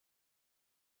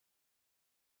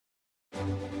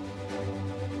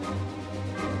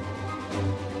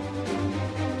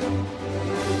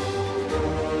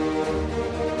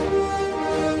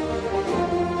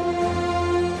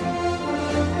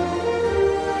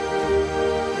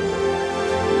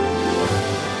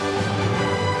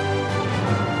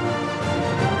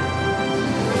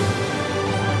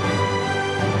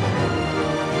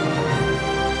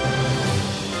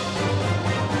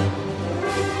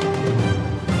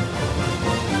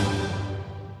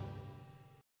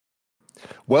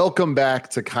Welcome back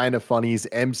to Kinda Funny's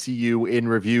MCU in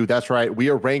Review. That's right, we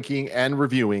are ranking and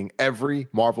reviewing every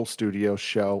Marvel Studios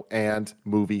show and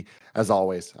movie. As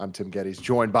always, I'm Tim Geddes,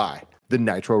 joined by the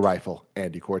Nitro Rifle,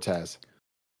 Andy Cortez.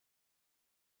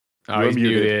 Oh, he's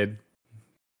muted.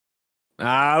 Look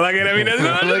at him. He doesn't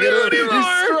know how to do it anymore.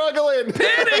 He's struggling.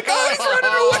 Panic. Oh,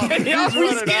 he's running away.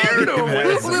 We scared him.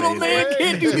 This little man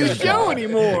can't do the show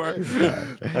anymore.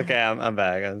 Okay, I'm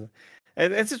back.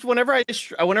 It's just whenever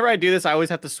I do this, I always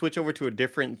have to switch over to a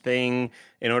different thing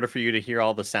in order for you to hear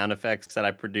all the sound effects that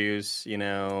I produce. You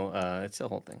know, it's the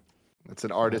whole thing. It's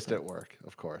an artist at work,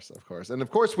 of course. And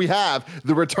of course, we have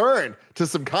the return to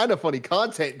some kind of funny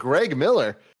content, Greg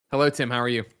Miller. Hello, Tim. How are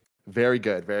you? Very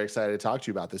good. Very excited to talk to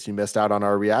you about this. You missed out on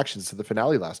our reactions to the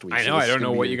finale last week. I know. I don't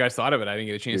know what you guys thought of it. I didn't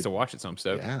get a chance to watch it, so I'm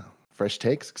stoked. Yeah. Fresh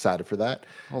takes. Excited for that.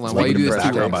 Hold on. While you do this,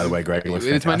 by the way, Greg,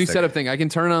 it's my new setup thing. I can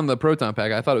turn on the proton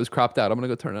pack. I thought it was cropped out. I'm going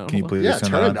to go turn it on. Can you please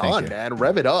turn it on, man.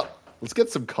 Rev it up. Let's get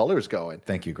some colors going.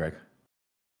 Thank you, Greg.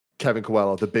 Kevin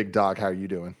Coelho, the big dog. How are you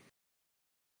doing?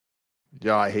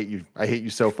 Yeah, I hate you. I hate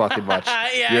you so fucking much.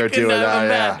 You're doing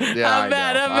that. I'm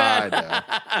bad.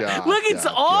 God, look, it's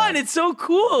on. God. It's so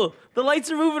cool. The lights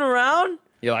are moving around.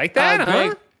 You like that,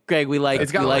 huh? Greg, we like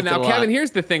it. Now, Kevin,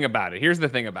 here's the thing about it.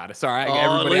 Sorry,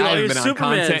 everybody, I haven't been on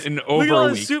content in over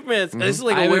a week. Supermans. This is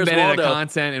like I haven't been on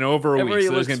content in over a week.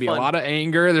 So there's going to be a lot of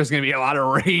anger. There's going to be a lot of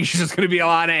rage. There's going to be a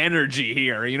lot of energy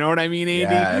here. You know what I mean,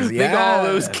 Andy? Think all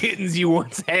those kittens you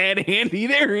once had, Andy.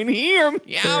 They're in here.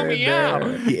 Meow.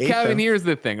 Kevin, here's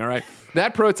the thing, all right?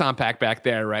 That proton pack back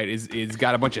there, right, is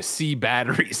got a bunch of C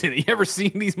batteries in it. You ever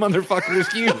seen these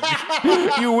motherfuckers huge?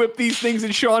 You whip these things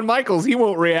at Shawn Michaels, he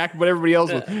won't react, but everybody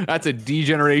else will. That's a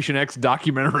D-Generation X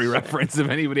documentary reference if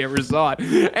anybody ever saw it.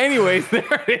 Anyways,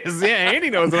 there it is. Yeah, Andy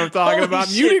knows what I'm talking about.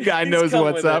 Muted guy knows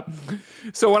what's up.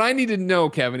 So what I need to know,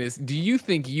 Kevin, is do you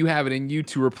think you have it in you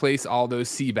to replace all those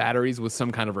C batteries with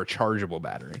some kind of rechargeable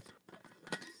battery?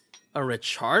 A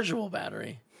rechargeable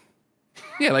battery?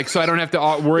 Yeah, like, so I don't have to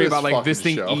worry about like this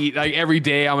thing like every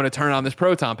day I'm going to turn on this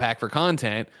proton pack for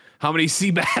content. How many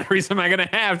C batteries am I going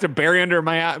to have to bury under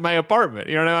my apartment?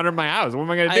 You know, under my house. What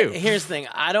am I going to do? Here's the thing.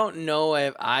 I don't know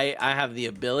if I have the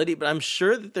ability, but I'm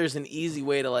sure that there's an easy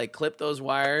way to like clip those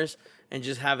wires and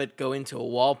just have it go into a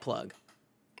wall plug.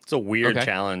 It's a weird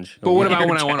challenge. But what about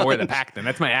when I want to wear the pack then?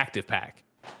 That's my active pack.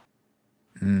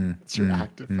 It's your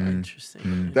active pack.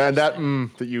 Interesting. That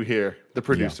you hear, the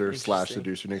producer /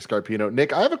 seducer, Nick Scarpino.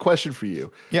 Nick, I have a question for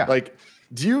you. Yeah. Like,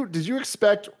 did you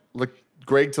expect like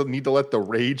Greg to need to let the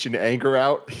rage and anger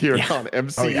out here on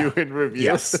MCU in Review?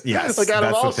 Yes. Like, out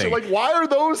of all, so, like, why are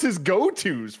those his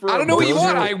go-tos? I don't know what you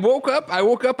want. I woke up. I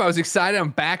was excited. I'm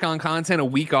back on content. A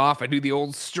week off. I do the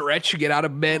old stretch. Get out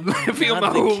of bed. Feel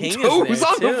my old toes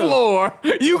on the floor.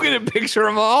 You get a picture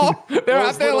of them all. They're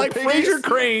out there like Fraser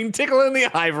Crane tickling the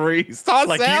ivory.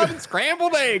 Sauce salad and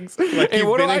scrambled eggs. And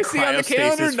what do I see on the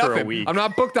calendar? Nothing. I'm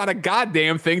not booked on a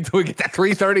goddamn thing till we get to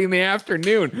 3:30 in the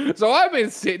afternoon. So I've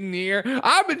been sitting here.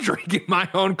 I've been drinking my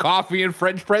own coffee and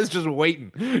French press, just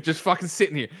waiting, just fucking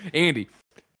sitting here. Andy,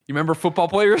 you remember football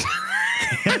players?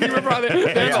 You remember how they're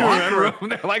in the locker room?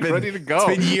 They're like ready to go.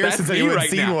 It's been years since anyone's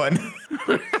seen one.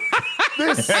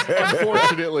 This,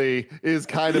 unfortunately, is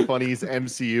Kind of Funny's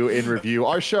MCU in Review.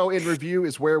 Our show in review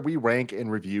is where we rank and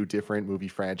review different movie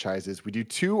franchises. We do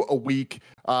 2 a week.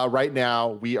 Right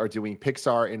now, we are doing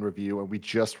Pixar in review, and we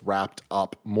just wrapped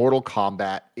up Mortal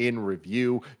Kombat in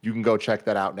review. You can go check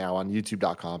that out now on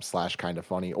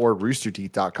youtube.com/kindoffunny or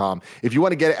roosterteeth.com. If you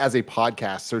want to get it as a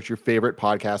podcast, search your favorite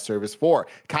podcast service for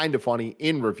Kind of Funny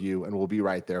in review, and we'll be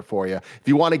right there for you. If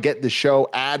you want to get the show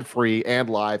ad-free and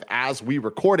live as we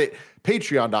record it,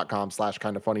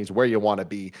 patreon.com/kindoffunny is where you want to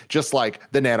be, just like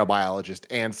the nanobiologist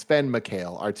and Sven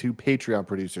McHale, our 2 Patreon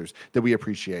producers that we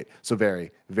appreciate so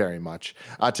very, very much.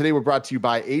 Today we're brought to you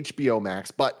by HBO Max,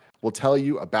 but We'll tell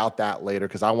you about that later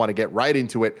because I want to get right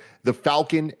into it. The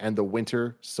Falcon and the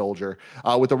Winter Soldier,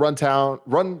 with a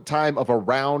runtime of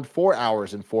around 4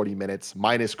 hours and 40 minutes,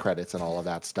 minus credits and all of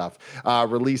that stuff.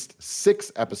 Released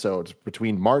 6 episodes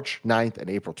between March 9th and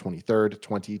April 23rd,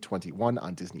 2021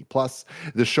 on Disney+.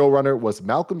 The showrunner was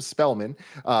Malcolm Spellman,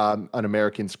 an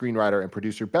American screenwriter and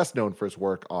producer best known for his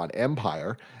work on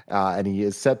Empire. And he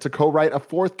is set to co-write a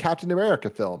 4th Captain America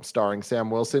film starring Sam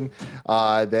Wilson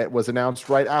that was announced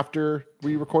right after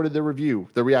we recorded the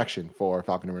reaction for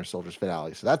Falcon and Winter Soldier's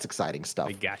finale. So that's exciting stuff.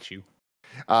 I got you.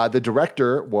 The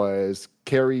director was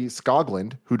Kerry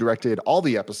Skoglund, who directed all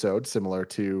the episodes, similar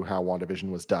to how WandaVision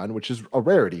was done, which is a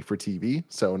rarity for TV.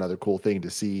 So another cool thing to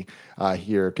see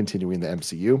here continuing the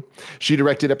MCU. She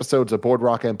directed episodes of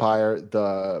Boardwalk Empire,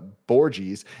 The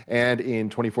Borgies, and in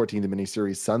 2014, the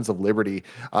miniseries Sons of Liberty.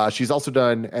 She's also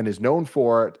done and is known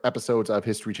for episodes of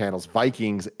History Channel's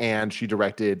Vikings, and she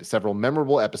directed several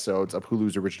memorable episodes of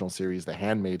Hulu's original series, The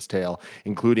Handmaid's Tale,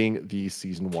 including the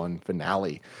season 1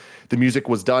 finale. The music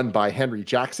was done by Henry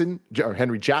Jackman,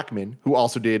 who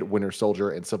also did Winter Soldier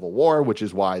and Civil War, which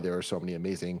is why there are so many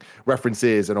amazing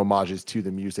references and homages to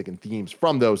the music and themes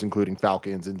from those, including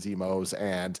Falcons and Zemos,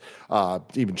 and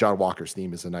even John Walker's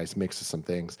theme is a nice mix of some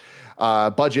things.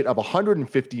 Budget of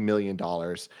 $150 million,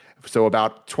 so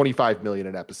about $25 million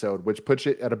an episode, which puts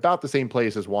it at about the same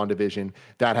place as WandaVision.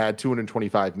 That had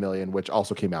 $225 million, which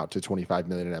also came out to $25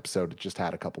 million an episode. It just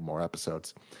had a couple more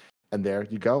episodes. And there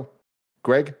you go.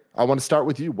 Greg, I want to start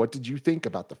with you. What did you think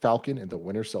about the Falcon and the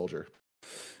Winter Soldier?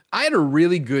 I had a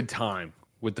really good time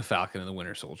with the Falcon and the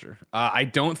Winter Soldier. I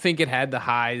don't think it had the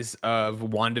highs of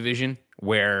WandaVision,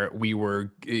 where we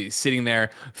were sitting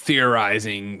there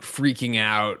theorizing, freaking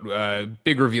out,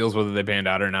 big reveals whether they panned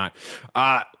out or not.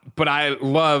 But I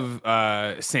love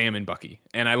Sam and Bucky,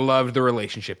 and I loved the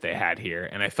relationship they had here,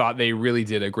 and I thought they really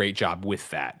did a great job with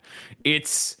that.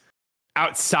 It's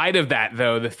outside of that,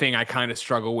 though, the thing I kind of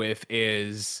struggle with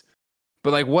is,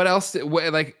 but like, what else?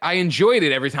 Like, I enjoyed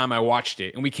it every time I watched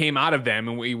it, and we came out of them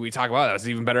and we talk about, that was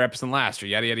an even better episode than last, or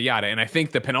yada yada yada. And I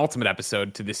think the penultimate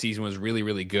episode to this season was really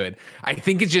really good. I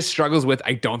think it just struggles with,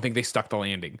 I don't think they stuck the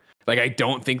landing. Like, I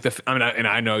don't think and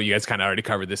I know you guys kind of already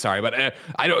covered this, sorry, but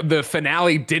the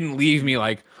finale didn't leave me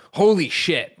like, holy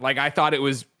shit. Like, I thought it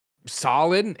was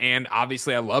solid, and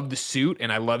obviously I love the suit,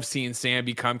 and I love seeing Sam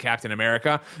become Captain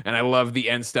America, and I love the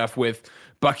end stuff with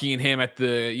Bucky and him at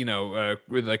the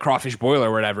with the crawfish boil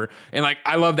or whatever, and like,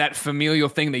 I love that familial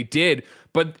thing they did.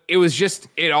 But it was just,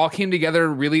 it all came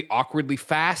together really awkwardly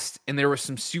fast, and there were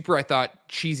some super, I thought,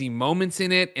 cheesy moments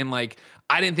in it, and like,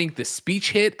 I didn't think the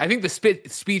speech hit. I think the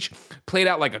speech played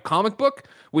out like a comic book,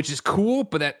 which is cool,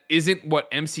 but that isn't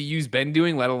what MCU's been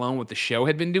doing, let alone what the show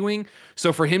had been doing.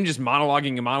 So for him just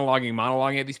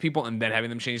monologuing at these people and then having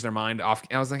them change their mind off,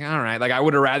 I was like, all right, like, I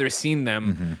would have rather seen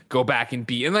them go back and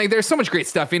be, and like, there's so much great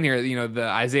stuff in here, you know, the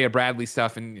Isaiah Bradley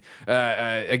stuff, and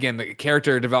again, the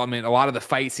character development, a lot of the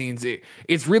fight scenes,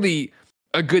 it's really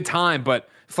a good time, but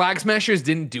Flag Smashers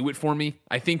didn't do it for me.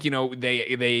 I think, you know,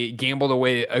 they gambled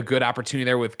away a good opportunity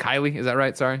there with Kylie. Is that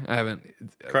right? Sorry, I haven't.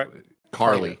 Correct.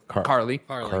 Carly.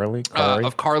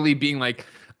 Of Carly being like,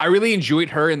 I really enjoyed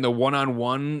her in the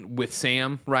one-on-one with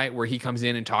Sam, right, where he comes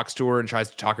in and talks to her and tries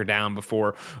to talk her down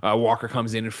before Walker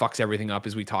comes in and fucks everything up,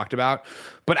 as we talked about.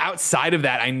 But outside of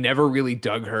that, I never really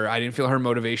dug her. I didn't feel her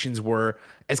motivations were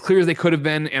as clear as they could have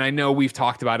been. And I know we've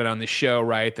talked about it on this show,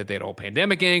 right, that they had a whole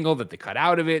pandemic angle that they cut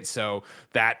out of it. So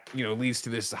that, you know, leads to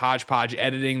this hodgepodge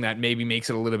editing that maybe makes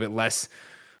it a little bit less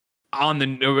on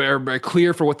the or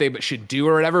clear for what they should do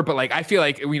or whatever. But like, I feel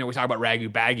like, you know, we talk about Ragu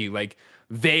Bagu, like,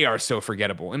 they are so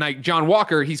forgettable. And like, John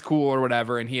Walker, he's cool or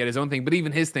whatever, and he had his own thing, but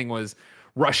even his thing was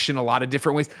rushed in a lot of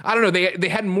different ways. I don't know, they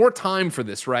had more time for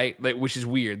this, right? Like, which is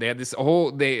weird. They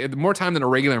had more time than a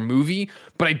regular movie,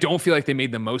 but I don't feel like they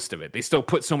made the most of it. They still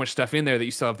put so much stuff in there that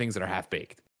you still have things that are half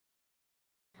baked.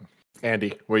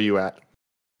 Andy, where you at?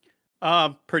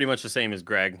 Pretty much the same as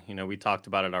Greg. You know, we talked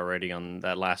about it already on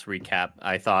that last recap.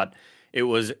 I thought it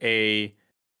was an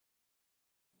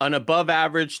above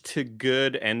average to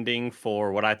good ending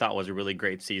for what I thought was a really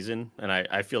great season. And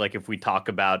I feel like if we talk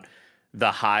about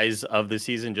the highs of the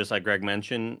season, just like Greg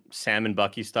mentioned, Sam and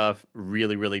Bucky stuff,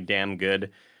 really, really damn good.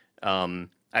 I'd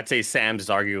say Sam's is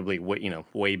arguably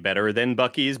way better than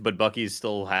Bucky's, but Bucky's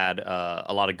still had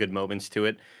a lot of good moments to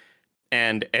it.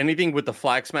 And anything with the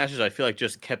Flag Smashers, I feel like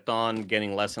just kept on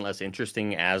getting less and less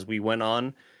interesting as we went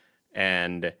on.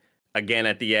 And again,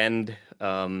 at the end,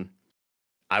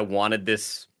 I wanted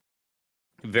this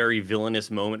very villainous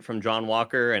moment from John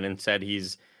Walker, and instead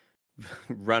he's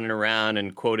running around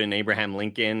and quoting Abraham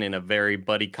Lincoln in a very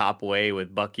buddy cop way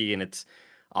with Bucky, and it's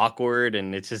awkward,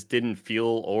 and it just didn't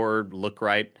feel or look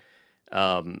right.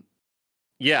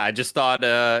 Yeah, I just thought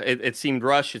it seemed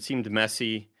rushed. It seemed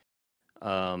messy.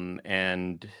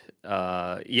 And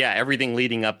yeah, everything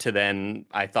leading up to then,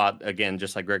 I thought, again,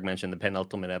 just like Greg mentioned, the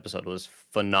penultimate episode was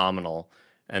phenomenal.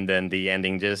 And then the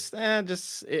ending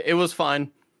it was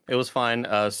fine. It was fine.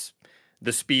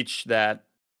 The speech that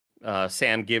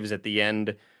Sam gives at the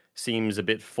end seems a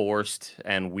bit forced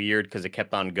and weird because it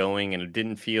kept on going and it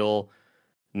didn't feel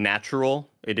natural.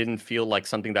 It didn't feel like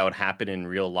something that would happen in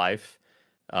real life.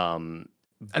 I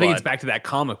think it's back to that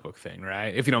comic book thing,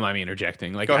 right? If you don't mind me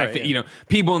interjecting. Like, ahead, you know,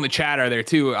 people in the chat are there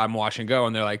too. I'm watching Go,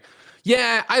 and they're like,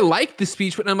 yeah, I like the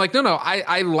speech. But I'm like, no,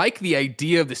 I like the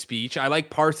idea of the speech. I like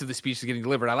parts of the speech that's getting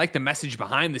delivered. I like the message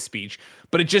behind the speech.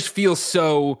 But it just feels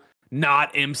so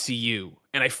not MCU.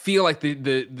 And I feel like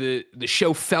the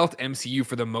show felt MCU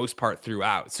for the most part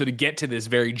throughout. So to get to this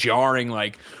very jarring,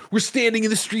 like, we're standing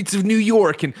in the streets of New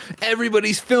York and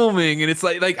everybody's filming, and it's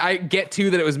like I get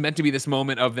to that it was meant to be this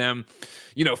moment of them,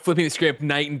 you know, flipping the script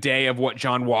night and day of what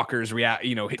John Walker's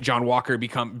John Walker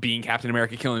being Captain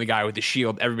America, killing the guy with the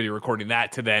shield, everybody recording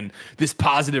that, to then this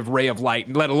positive ray of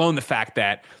light, let alone the fact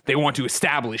that they want to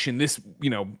establish in this, you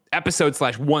know, episode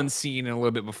 / one scene and a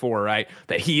little bit before, right,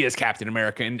 that he is Captain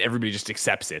America, and everybody just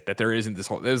accepts it, that there isn't this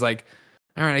whole, it was like,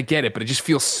 all right, I get it, but it just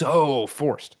feels so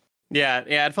forced. Yeah,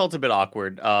 it felt a bit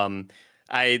awkward. All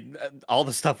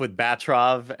the stuff with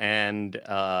Batrov and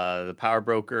the power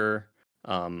broker,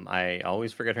 I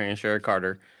always forget her name, Sherry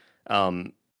Carter.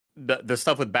 The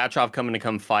stuff with Batrov coming to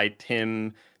come fight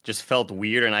him just felt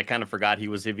weird, and I kind of forgot he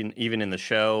was even in the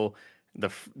show.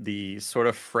 The sort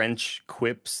of French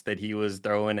quips that he was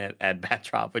throwing at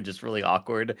Batrov were just really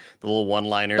awkward. The little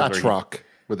one-liners. Batroc.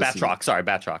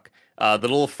 Batroc. The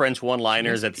little French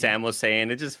one-liners that Sam was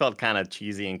saying, it just felt kind of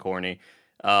cheesy and corny.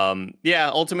 Yeah,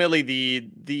 ultimately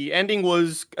the ending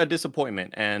was a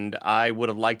disappointment, and I would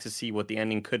have liked to see what the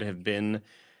ending could have been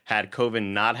had COVID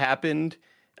not happened.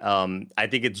 I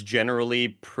think it's generally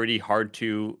pretty hard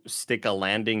to stick a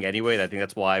landing anyway. I think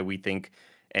that's why we think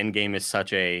Endgame is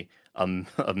such a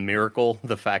miracle.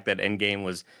 The fact that Endgame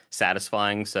was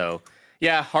satisfying. So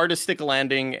yeah, hard to stick a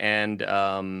landing, and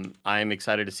I'm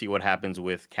excited to see what happens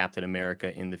with Captain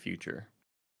America in the future.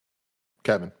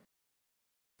 Kevin.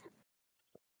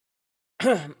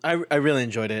 I really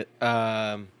enjoyed it.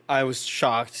 I was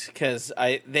shocked because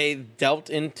they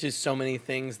delved into so many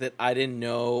things that I didn't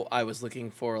know I was looking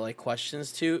for, like,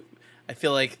 questions to. I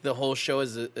feel like the whole show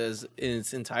is in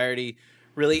its entirety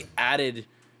really added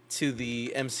to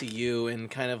the MCU and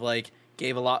kind of like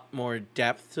gave a lot more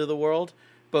depth to the world,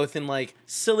 both in like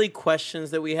silly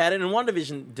questions that we had, and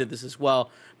WandaVision did this as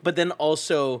well. But then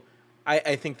also,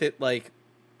 I think that, like,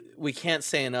 we can't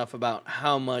say enough about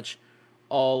how much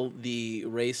all the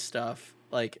race stuff,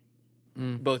 like,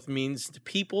 both means to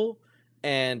people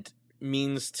and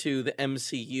means to the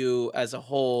MCU as a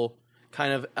whole,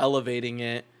 kind of elevating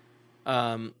it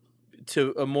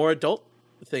to a more adult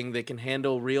thing that can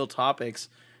handle real topics.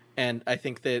 And I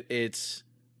think that it's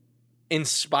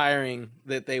inspiring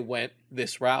that they went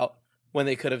this route when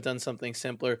they could have done something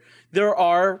simpler. There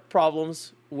are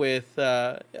problems with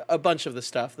a bunch of the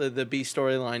stuff. The B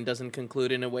storyline doesn't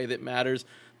conclude in a way that matters.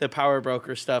 The power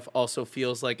broker stuff also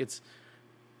feels like it's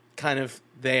kind of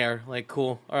there, like,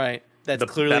 cool, all right, that's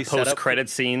clearly that post-credit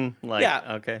scene, like,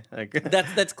 yeah, okay, like,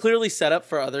 that's clearly set up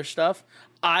for other stuff.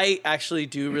 I actually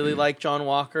do really like John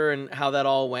Walker and how that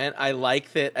all went. I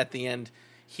like that at the end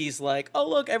he's like, oh,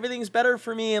 look, everything's better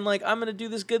for me, and like, I'm gonna do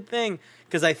this good thing,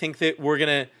 because I think that we're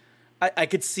gonna, I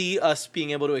could see us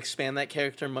being able to expand that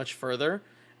character much further,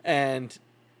 and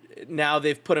now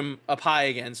they've put him up high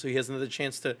again, so he has another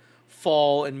chance to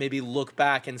fall and maybe look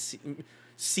back and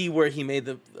see where he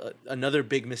made another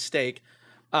big mistake.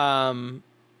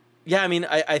 Yeah, I mean,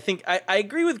 I think I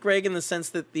agree with Greg in the sense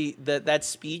that that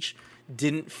speech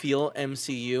didn't feel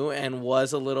MCU and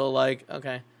was a little like,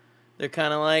 okay, they're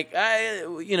kind of like,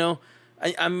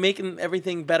 I'm making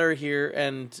everything better here,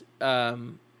 and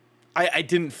I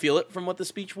didn't feel it from what the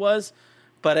speech was,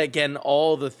 but again,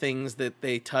 all the things that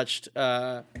they touched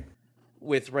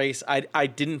with race, I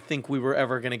didn't think we were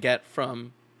ever going to get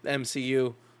from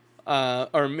MCU,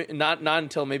 or not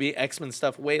until maybe X-Men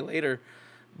stuff way later.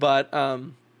 But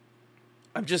I'm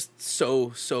just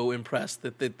so impressed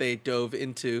that they dove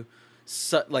into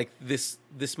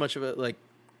this much of a, like,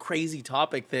 crazy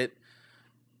topic that,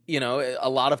 you know, a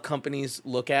lot of companies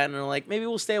look at and are like, maybe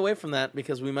we'll stay away from that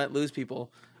because we might lose people.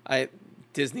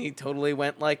 Disney totally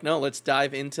went like, no, let's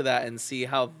dive into that and see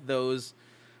how those,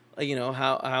 you know,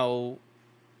 how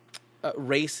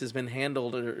race has been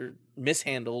handled or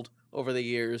mishandled over the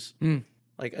years.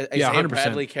 Like Isaiah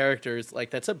Bradley characters,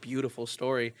 like that's a beautiful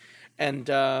story, and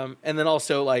then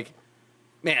also like,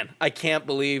 man, I can't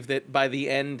believe that by the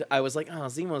end I was like, oh,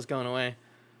 Zemo's going away.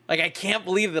 Like I can't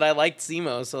believe that I liked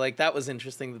Zemo. So like that was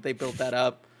interesting that they built that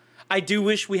up. I do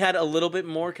wish we had a little bit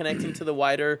more connecting to the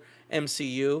wider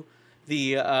MCU.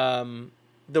 The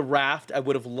raft, I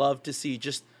would have loved to see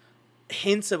just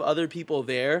hints of other people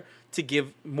there to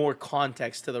give more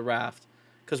context to the raft.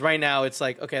 Because right now it's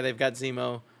like, okay, they've got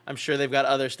Zemo. I'm sure they've got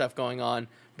other stuff going on.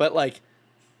 But like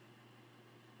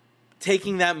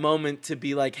taking that moment to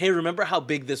be like, hey, remember how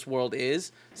big this world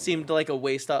is, seemed like a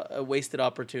wasted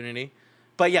opportunity.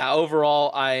 But yeah,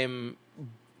 overall, I'm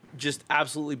just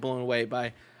absolutely blown away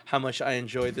by how much I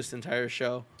enjoyed this entire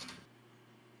show.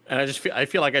 And I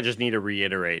feel like I just need to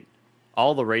reiterate,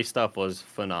 all the race stuff was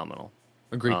phenomenal.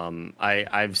 Agreed.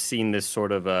 I've seen this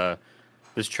sort of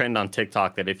this trend on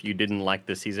TikTok that if you didn't like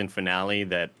the season finale,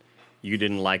 that you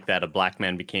didn't like that a black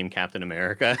man became Captain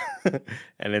America.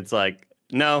 And it's like,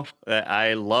 no,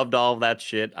 I loved all of that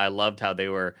shit. I loved how they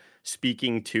were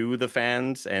speaking to the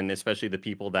fans, and especially the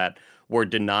people that were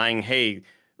denying, hey,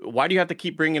 why do you have to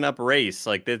keep bringing up race?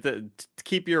 Like, to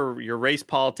keep your race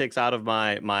politics out of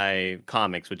my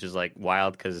comics, which is like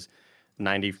wild because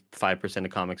 95%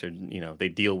 of comics are, they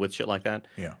deal with shit like that.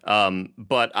 Yeah.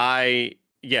 But I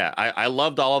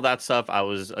loved all of that stuff. I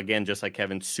was, again, just like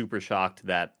Kevin, super shocked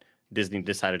that Disney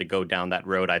decided to go down that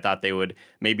road. I thought they would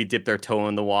maybe dip their toe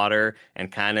in the water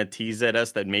and kind of tease at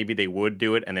us that maybe they would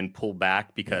do it and then pull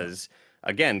back because,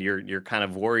 again, you're kind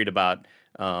of worried about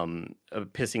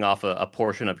pissing off a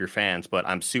portion of your fans. But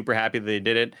I'm super happy that they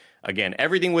did it. Again,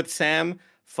 everything with Sam,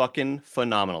 fucking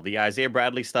phenomenal. The Isaiah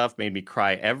Bradley stuff made me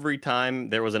cry every time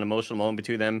there was an emotional moment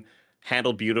between them.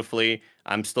 Handled beautifully.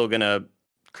 I'm still going to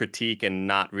critique and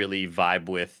not really vibe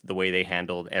with the way they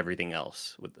handled everything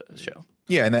else with the show.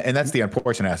 Yeah, and that's the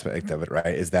unfortunate aspect of it, right?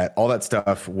 Is that all that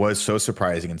stuff was so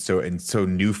surprising and so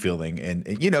new feeling, and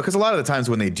because a lot of the times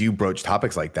when they do broach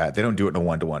topics like that, they don't do it in a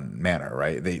one-to-one manner,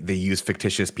 right? They use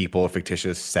fictitious people,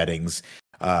 fictitious settings.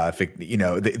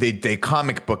 They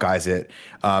comic bookize it,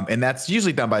 and that's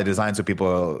usually done by design so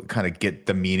people kind of get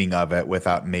the meaning of it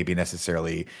without maybe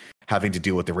necessarily having to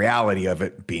deal with the reality of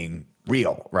it being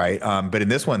real, right? But in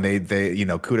this one, they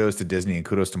kudos to Disney and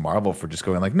kudos to Marvel for just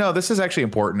going like, no, this is actually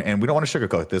important, and we don't want to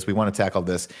sugarcoat this. We want to tackle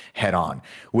this head on,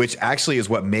 which actually is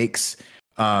what makes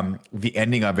the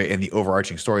ending of it and the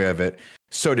overarching story of it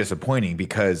so disappointing,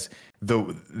 because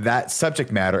that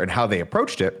subject matter and how they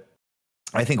approached it,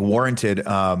 I think warranted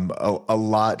a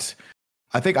lot.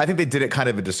 I think they did it kind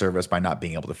of a disservice by not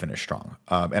being able to finish strong.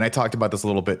 And I talked about this a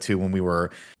little bit too when we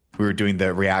were doing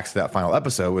the reacts to that final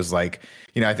episode. Was like,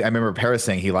 I remember Paris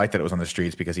saying he liked that it was on the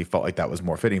streets because he felt like that was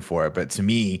more fitting for it. But to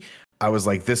me, I was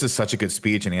like, this is such a good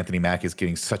speech, and Anthony Mackie is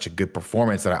getting such a good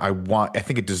performance that I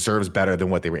think it deserves better than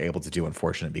what they were able to do,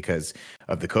 unfortunately, because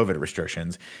of the COVID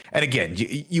restrictions. And again,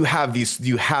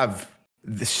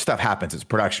 this stuff happens. It's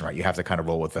production, right? You have to kind of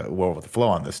roll with the flow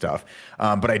on this stuff.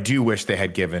 But I do wish they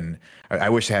had I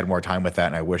wish they had more time with that,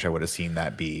 and I wish I would have seen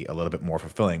that be a little bit more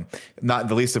fulfilling. Not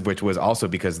the least of which was also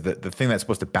because the thing that's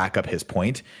supposed to back up his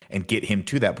point and get him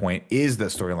to that point is the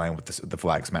storyline with the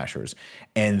Flag Smashers,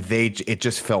 and it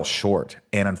just fell short.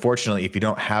 And unfortunately, if you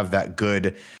don't have that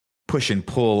good push and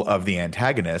pull of the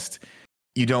antagonist,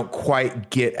 you don't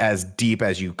quite get as deep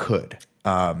as you could.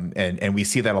 And we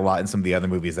see that a lot in some of the other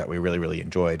movies that we really, really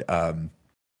enjoyed,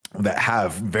 that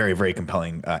have very, very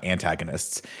compelling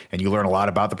antagonists, and you learn a lot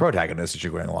about the protagonist as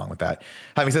you're going along with that.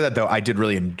 Having said that, though, I did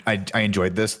really I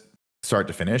enjoyed this start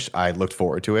to finish. I looked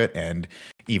forward to it, and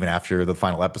even after the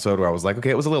final episode where I was like,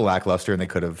 okay, it was a little lackluster and they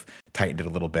could have tightened it a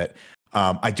little bit.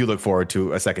 I do look forward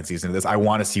to a second season of this. I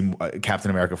want to see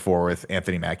Captain America 4 with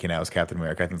Anthony Mackie now as Captain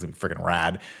America. I think it's freaking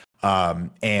rad.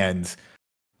 And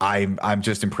I'm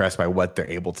just impressed by what they're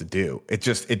able to do. It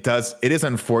is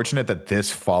unfortunate that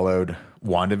this followed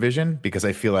WandaVision, because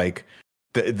I feel like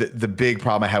the big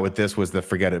problem I had with this was the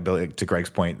forgettability, to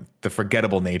Greg's point, the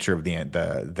forgettable nature of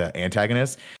the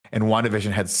antagonist. And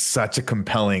WandaVision had such a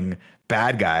compelling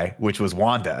bad guy, which was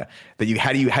Wanda, that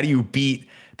how do you beat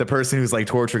the person who's like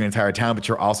torturing an entire town, but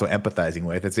you're also empathizing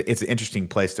with? It's an interesting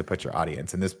place to put your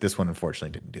audience, and this one unfortunately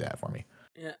didn't do that for me.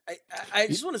 Yeah, I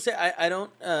just want to say I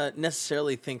don't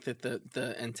necessarily think that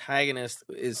the antagonist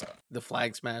is the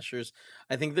Flag Smashers.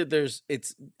 I think that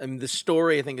the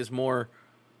story I think is more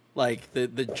like the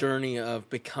journey of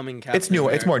becoming Captain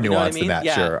America. It's more nuanced than that.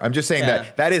 Yeah. Sure, I'm just saying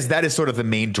that is sort of the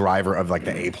main driver of like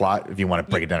the A plot, if you want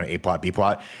to break it down to A plot, B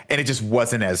plot, and it just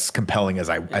wasn't as compelling as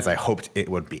I hoped it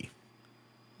would be.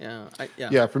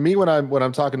 Yeah. For me, when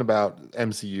I'm talking about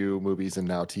MCU movies and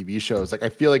now TV shows, like I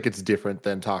feel like it's different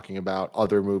than talking about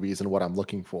other movies and what I'm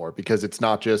looking for, because it's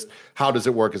not just how does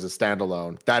it work as a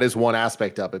standalone. That is one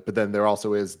aspect of it, but then there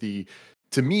also is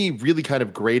to me, really kind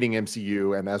of grading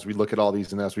MCU. And as we look at all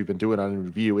these and as we've been doing on a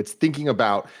review, it's thinking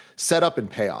about setup and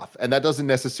payoff. And that doesn't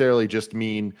necessarily just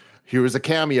mean here's a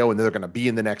cameo and they're going to be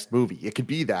in the next movie. It could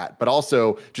be that, but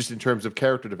also just in terms of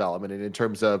character development and in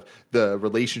terms of the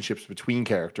relationships between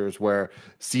characters, where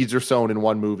seeds are sown in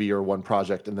one movie or one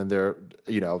project and then they're,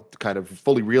 kind of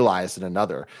fully realized in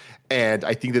another. And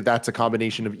I think that that's a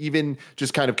combination of even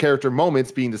just kind of character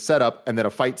moments being the setup and then a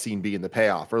fight scene being the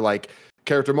payoff, or like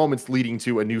character moments leading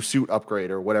to a new suit upgrade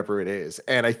or whatever it is.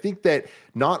 And I think that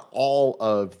not all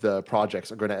of the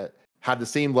projects are going to have the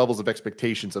same levels of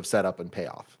expectations of setup and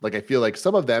payoff. Like I feel like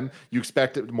some of them you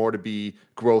expect it more to be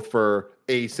growth for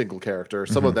a single character,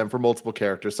 some of them for multiple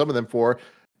characters, some of them for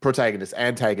protagonists,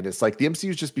 antagonists. Like the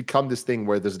MCU's just become this thing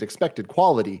where there's an expected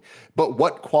quality, but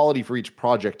what quality for each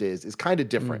project is kind of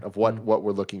different of what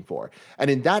we're looking for.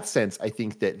 And in that sense, I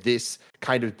think that this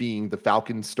kind of being the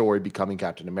Falcon story becoming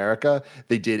Captain America,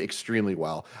 they did extremely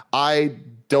well. I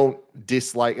don't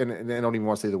dislike, and I don't even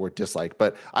want to say the word dislike,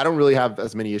 but I don't really have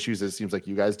as many issues as it seems like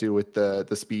you guys do with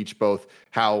the speech, both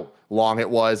how long it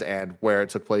was and where it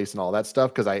took place and all that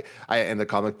stuff. Because I and the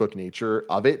comic book nature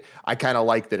of it, I kind of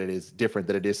like that it is different,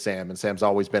 that it is Sam, and Sam's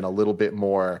always been a little bit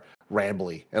more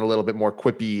rambly and a little bit more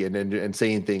quippy and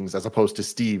saying things, as opposed to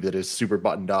Steve that is super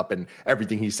buttoned up and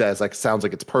everything he says like sounds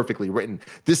like it's perfectly written.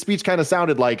 This speech kind of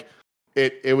sounded like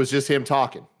it was just him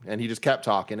talking, and he just kept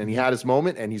talking, and he had his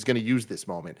moment, and he's going to use this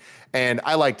moment. And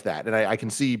I liked that. And I can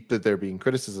see that there being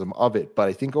criticism of it, but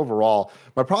I think overall,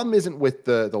 my problem isn't with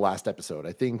the last episode.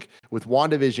 I think with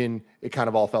WandaVision, it kind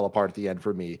of all fell apart at the end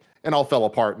for me. And all fell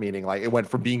apart, meaning like it went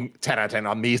from being 10 out of 10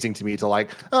 amazing to me to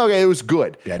like, okay, it was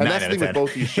good. Yeah, and that's the thing with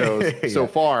both these shows so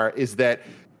far, is that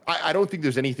I don't think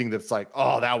there's anything that's like,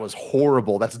 oh, that was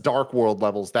horrible. That's Dark World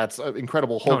levels. That's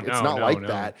Incredible Hulk. It's not like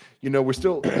that.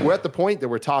 We're at the point that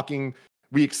we're talking,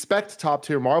 we expect top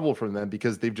tier Marvel from them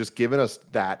because they've just given us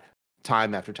that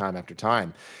time after time after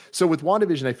time. So with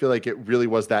WandaVision, I feel like it really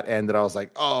was that end that I was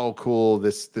like, oh, cool.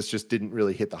 This just didn't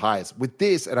really hit the highs. With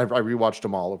this, and I rewatched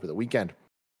them all over the weekend,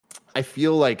 I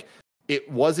feel like it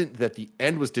wasn't that the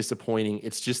end was disappointing.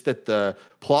 It's just that the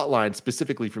plot line,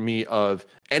 specifically for me, of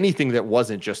anything that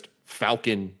wasn't just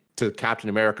Falcon to Captain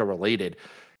America related,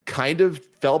 kind of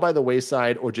fell by the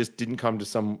wayside or just didn't come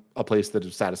to a place that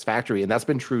is satisfactory. And that's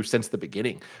been true since the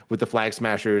beginning with the Flag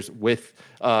Smashers, with,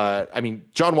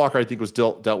 John Walker, I think, was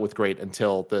dealt with great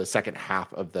until the second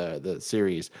half of the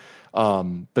series.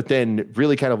 But then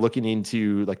really kind of looking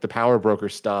into like the Power Broker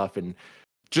stuff and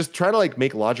just trying to like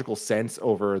make logical sense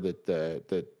over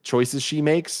the choices she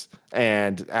makes.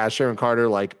 And as Sharon Carter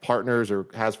like partners or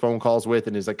has phone calls with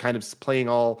and is like kind of playing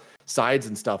all sides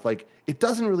and stuff, like it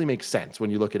doesn't really make sense when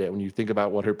you look at it, when you think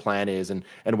about what her plan is and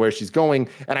where she's going.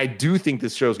 And I do think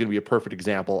this show is going to be a perfect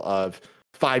example of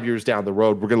 5 years down the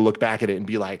road, we're going to look back at it and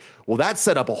be like, well, that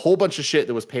set up a whole bunch of shit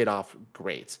that was paid off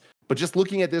great. But just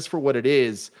looking at this for what it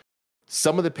is,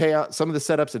 some of the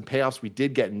setups and payoffs we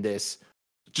did get in this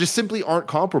just simply aren't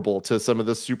comparable to some of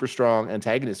the super strong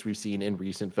antagonists we've seen in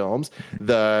recent films.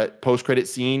 The post-credit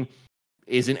scene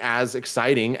isn't as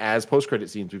exciting as post-credit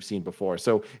scenes we've seen before.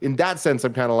 So in that sense,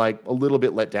 I'm kind of like a little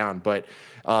bit let down. But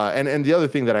and the other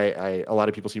thing that I a lot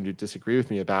of people seem to disagree with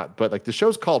me about, but like the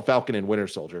show's called Falcon and Winter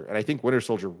Soldier, and I think Winter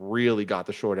Soldier really got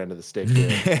the short end of the stick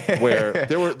here, where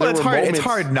there were moments. It's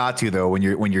hard not to, though, when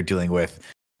you're dealing with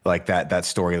like that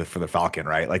story for the Falcon,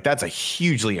 right? Like that's a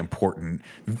hugely important,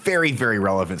 very, very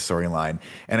relevant storyline.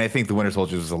 And I think the Winter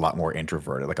Soldier is a lot more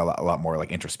introverted, like a lot more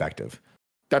like introspective.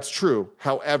 That's true.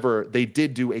 However, they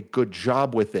did do a good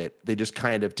job with it. They just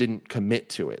kind of didn't commit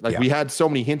to it. Like we had so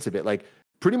many hints of it. Like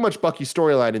pretty much Bucky's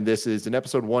storyline in this is in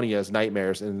episode 1, he has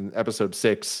nightmares. And in episode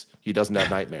 6, he doesn't have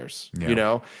nightmares,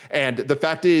 And the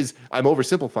fact is, I'm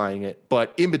oversimplifying it,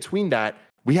 but in between that,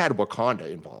 we had Wakanda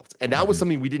involved, and that was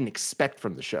something we didn't expect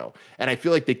from the show. And I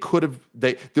feel like they could have.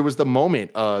 There was the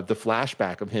moment of the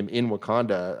flashback of him in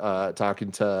Wakanda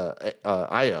talking to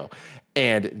Io,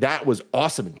 and that was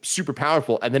awesome and super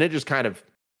powerful. And then it just kind of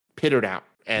pittered out,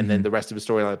 and then the rest of the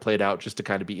storyline played out just to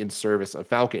kind of be in service of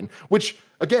Falcon, which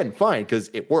again, fine,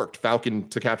 because it worked. Falcon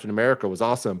to Captain America was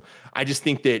awesome. I just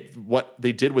think that what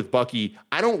they did with Bucky,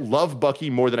 I don't love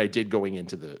Bucky more than I did going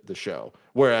into the show.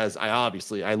 Whereas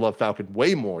I love Falcon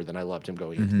way more than I loved him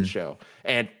going into the show.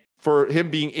 And for him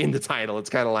being in the title, it's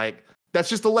kind of like, that's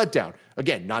just a letdown.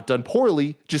 Again, not done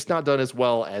poorly, just not done as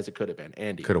well as it could have been.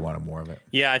 Andy. Could have wanted more of it.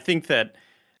 Yeah, I think that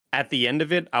at the end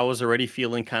of it, I was already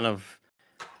feeling kind of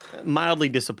mildly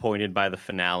disappointed by the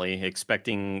finale,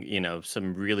 expecting,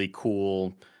 some really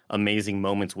cool, amazing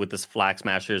moments with this Flag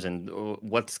Smashers and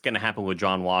what's going to happen with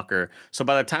John Walker. So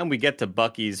by the time we get to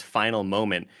Bucky's final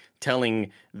moment,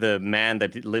 telling the man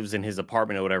that lives in his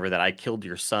apartment or whatever that I killed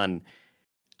your son,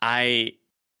 I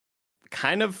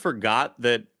kind of forgot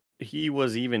that he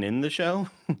was even in the show.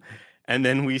 And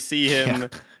then we see him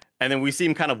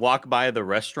kind of walk by the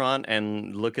restaurant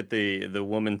and look at the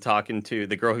woman talking to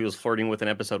the girl he was flirting with in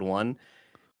episode 1.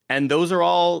 And those are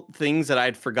all things that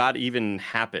I'd forgot even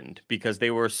happened because they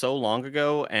were so long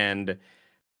ago. And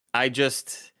I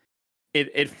just,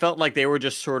 it felt like they were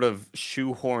just sort of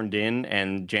shoehorned in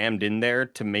and jammed in there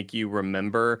to make you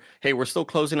remember, hey, we're still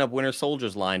closing up Winter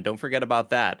Soldier's line. Don't forget about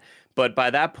that. But by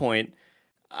that point,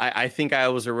 I think I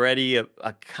was already a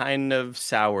kind of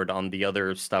soured on the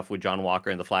other stuff with John Walker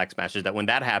and the Flag Smashers, that when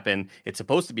that happened, it's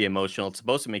supposed to be emotional. It's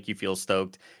supposed to make you feel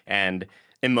stoked and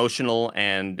emotional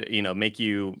and, make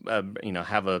you,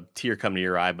 have a tear come to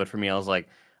your eye. But for me, I was like,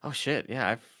 oh, shit.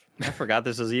 Yeah, I forgot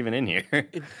this was even in here.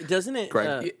 Doesn't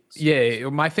it? Yeah.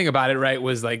 My thing about it, right,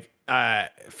 was like,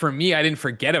 for me, I didn't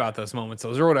forget about those moments.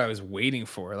 Those are what I was waiting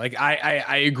for. Like,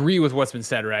 I agree with what's been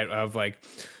said, right, of like,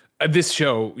 this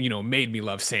show, made me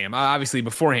love Sam. Obviously,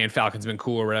 beforehand, Falcon's been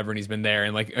cool or whatever, and he's been there.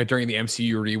 And like during the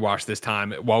MCU rewatch this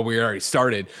time, while we already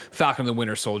started Falcon the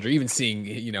Winter Soldier, even seeing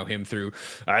him through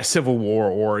Civil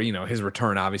War or his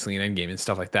return, obviously in Endgame and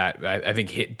stuff like that, I think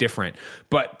hit different.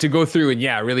 But to go through and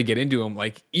really get into him,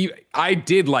 like I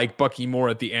did like Bucky more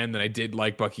at the end than I did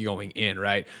like Bucky going in,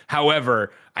 right?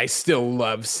 However, I still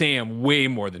love Sam way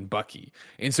more than Bucky,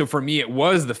 and so for me, it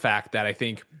was the fact that I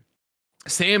think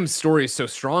Sam's story is so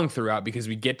strong throughout because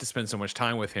we get to spend so much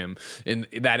time with him, and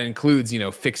that includes,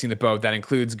 fixing the boat. That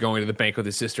includes going to the bank with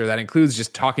his sister. That includes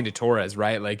just talking to Torres,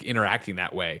 right? Like interacting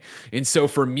that way. And so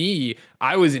for me,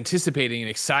 I was anticipating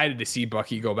and excited to see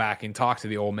Bucky go back and talk to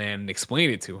the old man and explain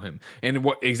it to him. And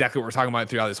what we're talking about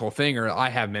throughout this whole thing, or I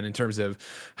have been, in terms of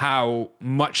how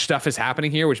much stuff is happening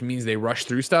here, which means they rush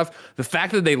through stuff. The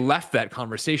fact that they left that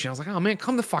conversation, I was like, oh man,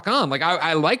 come the fuck on. Like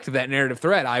I liked that narrative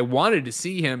thread. I wanted to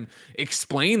see him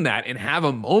explain that and have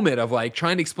a moment of like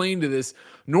trying to explain to this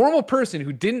normal person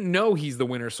who didn't know he's the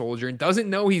Winter Soldier and doesn't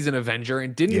know he's an Avenger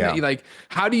and didn't like,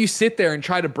 how do you sit there and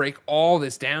try to break all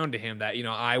this down to him that,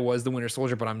 I was the Winter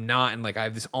Soldier, but I'm not. And like, I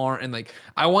have this arm, and like,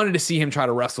 I wanted to see him try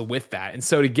to wrestle with that. And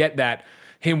so to get that,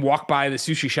 him walk by the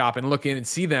sushi shop and look in and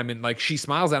see them, and like, she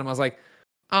smiles at him. I was like,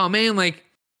 oh man, like,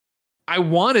 I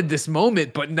wanted this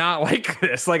moment, but not like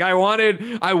this. Like I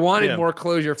wanted more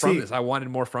closure from this. I wanted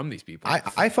more from these people.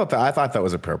 I thought that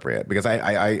was appropriate because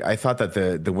I thought that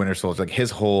the Winter Soldier, like his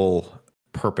whole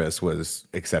purpose was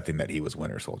accepting that he was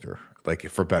Winter Soldier, like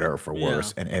for better or for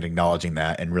worse, and acknowledging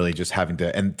that, and really just having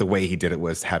to, and the way he did it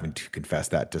was having to confess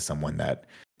that to someone that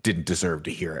didn't deserve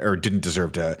to hear it, or didn't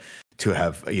deserve to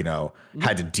have,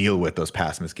 had to deal with those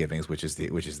past misgivings, which is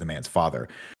the man's father.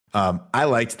 I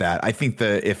liked that. I think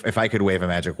if I could wave a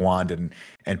magic wand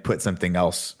and put something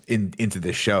else into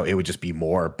this show, it would just be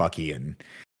more Bucky and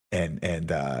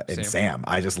Sam.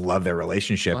 I just love their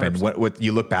relationship. 100%. And what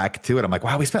you look back to it, I'm like,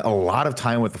 wow, we spent a lot of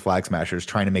time with the Flag Smashers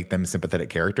trying to make them sympathetic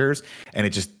characters, and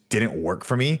it just didn't work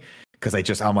for me because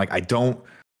I'm like,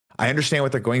 I understand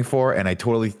what they're going for, and I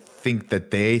totally think that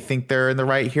they think they're in the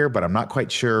right here, but I'm not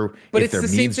quite sure if their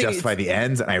means justify the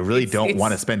ends. And I really don't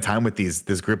want to spend time with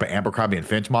this group of Abercrombie and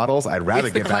Finch models. I'd rather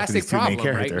get back to these two main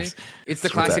characters. Right? It's the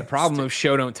classic problem of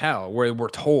show don't tell, where we're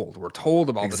told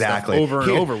about this stuff over and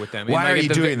over with them. Why are you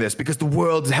doing this? Because the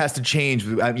world has to change.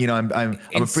 I'm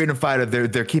a freedom fighter.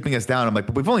 They're keeping us down. I'm like,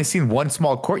 but we've only seen one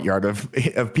small courtyard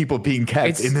of people being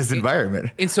kept in this environment.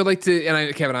 And so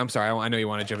Kevin, I'm sorry. I know you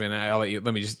want to jump in. I'll let you.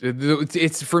 Let me just.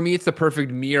 It's for me. It's the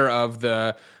perfect mirror of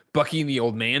the Bucky and the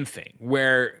old man thing,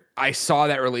 where I saw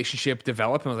that relationship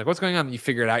develop and I was like, what's going on? And you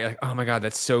figure it out. You're like, oh my God,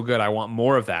 that's so good. I want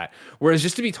more of that. Whereas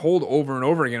just to be told over and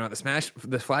over again about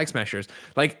the Flag Smashers,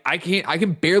 like I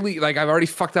can barely, like I've already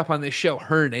fucked up on this show,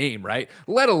 her name, right?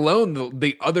 Let alone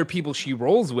the other people she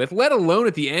rolls with, let alone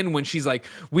at the end when she's like,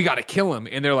 we got to kill him.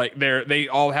 And they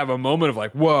all have a moment of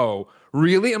like, whoa,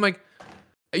 really? I'm like,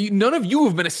 none of you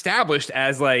have been established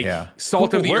as like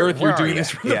salt of the earth. You're doing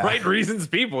this for the right reasons,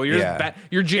 people.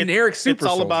 You're generic super. It's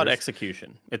all soldiers. about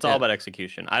execution. It's all about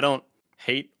execution. I don't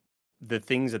hate the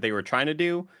things that they were trying to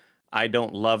do. I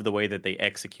don't love the way that they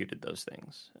executed those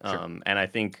things. Sure. And I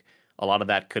think a lot of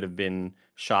that could have been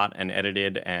shot and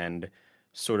edited and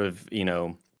sort of,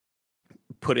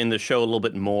 put in the show a little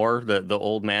bit more. The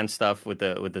old man stuff with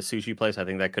the sushi place. I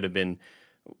think that could have been.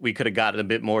 We could have gotten a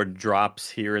bit more drops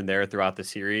here and there throughout the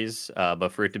series, but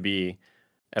for it to be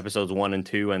episodes 1 and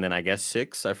 2, and then I guess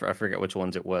 6. I forget which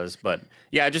ones it was, but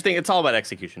yeah, I just think it's all about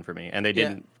execution for me, and they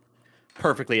didn't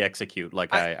perfectly execute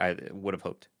like I would have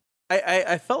hoped.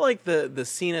 I felt like the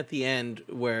scene at the end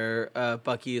where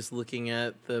Bucky is looking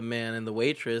at the man and the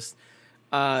waitress.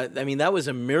 I mean, that was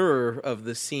a mirror of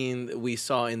the scene that we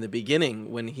saw in the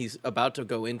beginning when he's about to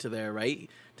go into there, right?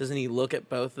 Doesn't he look at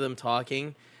both of them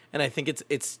talking? And I think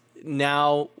it's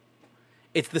now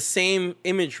it's the same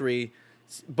imagery,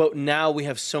 but now we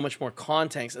have so much more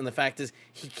context. And the fact is,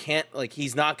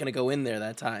 he's not going to go in there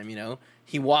that time.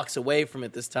 He walks away from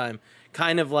it this time.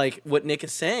 Kind of like what Nick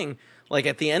is saying. Like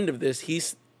at the end of this,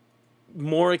 he's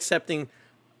more accepting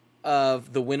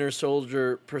of the Winter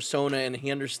Soldier persona, and he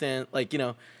understands,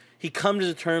 he comes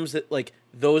to terms that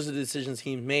those are the decisions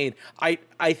he made. I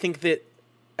think that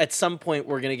at some point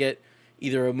we're gonna get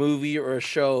either a movie or a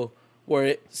show where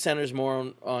it centers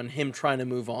more on him trying to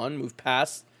move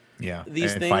past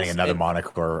these things, finding another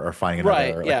moniker or finding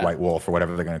another White Wolf or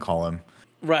whatever they're gonna call him.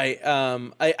 Right.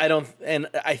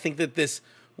 I think that this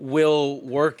will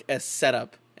work as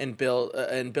setup and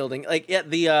building.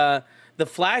 The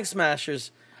Flag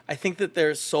Smashers, I think that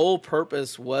their sole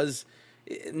purpose was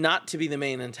not to be the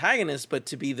main antagonist, but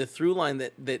to be the through line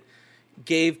that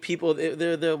gave people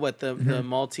the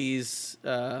Maltese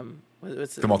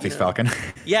what's the Maltese Falcon.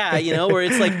 Yeah, where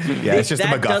it's like it's just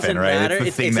that a MacGuffin, doesn't right? matter. It's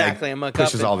the thing exactly a MacGuffin.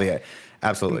 Pushes all the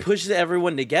absolutely pushes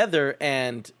everyone together,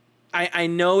 and I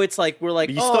know it's like we're like,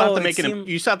 but you still have to make it.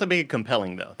 You still have to make it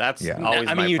compelling, though. That's always.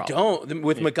 I mean, you don't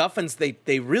with MacGuffins.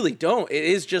 They really don't. It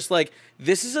is just like,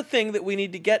 this is a thing that we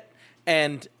need to get,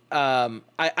 and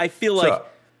I feel like.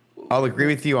 I'll agree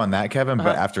with you on that, Kevin.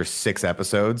 But after 6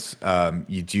 episodes,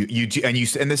 you do, and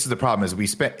this is the problem: is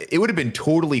it would have been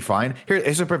totally fine.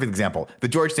 Here's a perfect example: the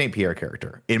George St. Pierre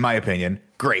character. In my opinion,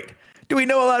 great. Do we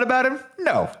know a lot about him?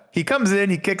 No. He comes in,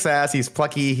 he kicks ass, he's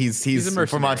plucky, he's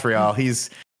from Montreal, he's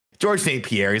George St.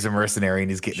 Pierre, he's a mercenary,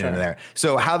 and he's getting into there.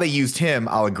 So how they used him,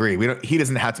 I'll agree. He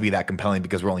doesn't have to be that compelling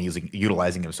because we're only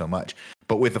utilizing him so much.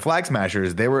 But with the Flag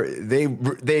Smashers, that's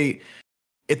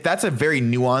a very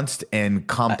nuanced and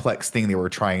complex thing they were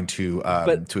trying to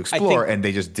explore, and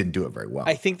they just didn't do it very well.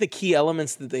 I think the key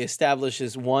elements that they establish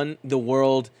is, one, the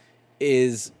world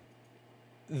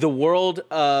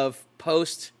of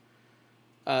post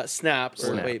snap,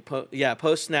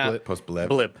 post snap, post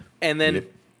blip, and then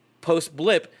post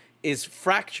blip is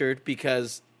fractured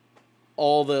because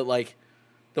all the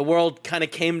world kind of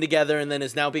came together and then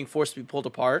is now being forced to be pulled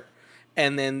apart.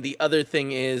 And then the other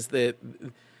thing is that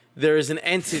there is an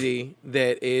entity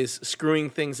that is screwing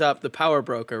things up, the power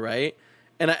broker, right?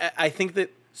 And I think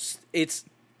that its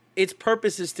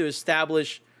purpose is to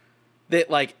establish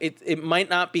that it might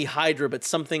not be Hydra, but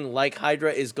something like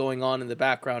Hydra is going on in the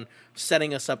background,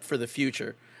 setting us up for the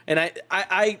future. And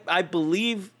I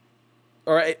believe,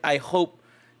 or I hope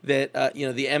that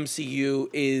the MCU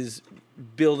is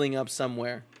building up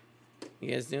somewhere.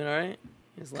 You guys doing all right?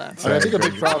 He's laughing. I think a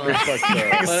big problem is what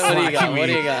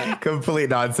do you got? Complete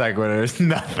non sequiturs.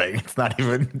 Nothing. It's not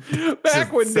even.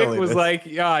 Back when Nick was like,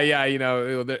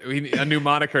 a new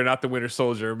moniker, not the Winter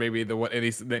Soldier. Maybe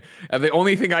the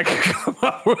only thing I could come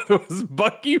up with was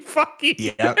Bucky fucking.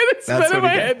 Yeah, and it's been in my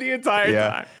head the entire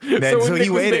time. So when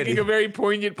Nick was making a very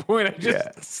poignant point, I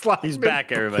just slapped. He's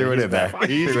back, everybody.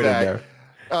 He's back.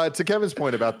 To Kevin's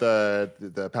point about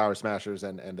the Power Smashers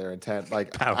and their intent, I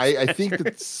think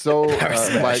that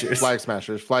Flag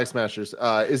Smashers,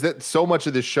 is that so much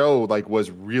of the show was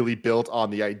really built on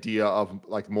the idea of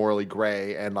morally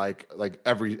gray and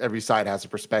every side has a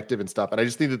perspective and stuff, and I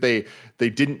just think that they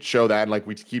didn't show that, and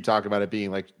we keep talking about it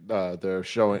being they're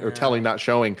showing or telling, not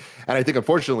showing, and I think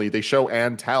unfortunately they show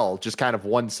and tell just kind of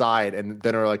one side, and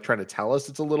then are trying to tell us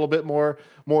it's a little bit more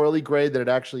morally gray than it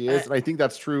actually is. And I think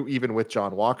that's true even with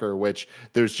John Walker, which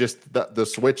there's just the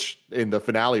switch in the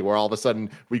finale where all of a sudden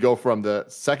we go from the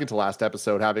second to last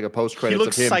episode having a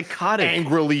post-credits of him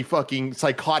angrily fucking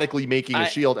psychotically making a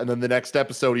shield, and then the next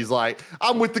episode he's like,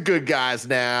 I'm with the good guys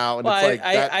now, and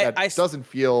that doesn't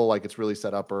feel like it's really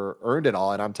set up or earned at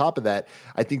all. And on top of that,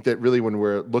 I think that really when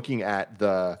we're looking at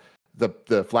the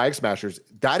Flag Smashers,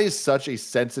 that is such a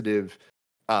sensitive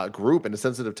group and a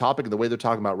sensitive topic, and the way they're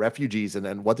talking about refugees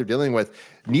and what they're dealing with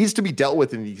needs to be dealt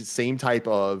with in the same type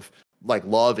of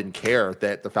love and care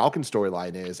that the Falcon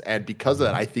storyline is. And because of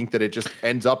that, I think that it just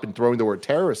ends up in throwing the word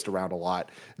terrorist around a lot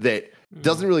that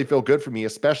doesn't really feel good for me,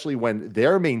 especially when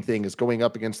their main thing is going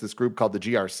up against this group called the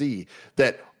GRC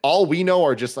that all we know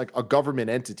are just a government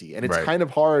entity. And it's kind of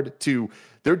hard to,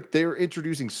 they're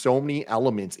introducing so many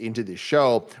elements into this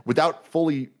show without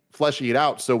fully fleshing it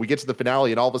out. So we get to the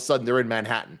finale and all of a sudden they're in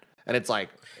Manhattan, and it's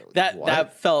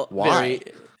that felt very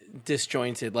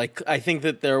disjointed. Like, I think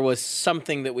that there was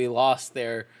something that we lost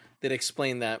there that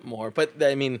explained that more. But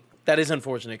I mean, that is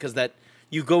unfortunate because that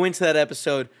you go into that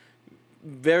episode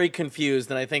very confused,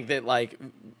 and I think that like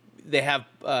they have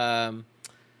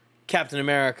Captain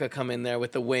America come in there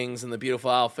with the wings and the beautiful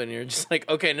outfit, and you're just like,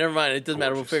 okay, never mind, it doesn't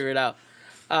matter, we'll figure it out.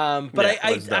 But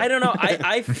I don't know.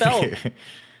 I felt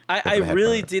I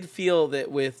really did feel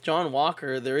that with John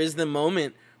Walker, there is the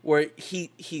moment where he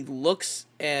looks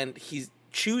and he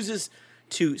chooses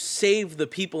to save the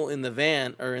people in the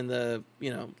van or in the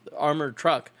armored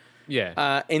truck.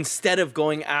 Yeah. Instead of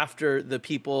going after the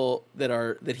people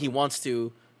that he wants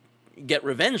to get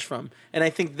revenge from. And I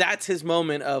think that's his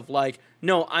moment of like,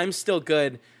 no, I'm still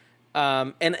good.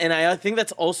 And I think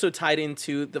that's also tied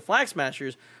into the Flag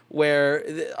Smashers, where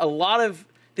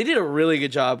they did a really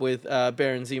good job with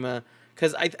Baron Zima,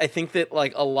 because I think that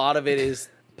like a lot of it is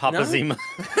Papa Zima.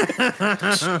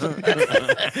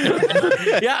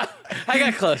 Yeah, I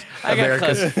got close.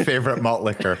 America's favorite malt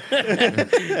liquor.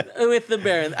 With the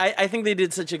Baron, I think they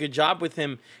did such a good job with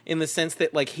him in the sense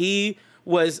that like he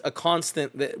was a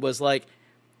constant that was like,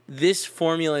 this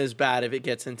formula is bad if it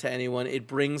gets into anyone. It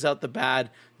brings out the bad.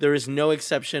 There is no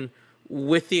exception,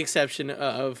 with the exception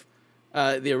of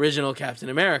the original Captain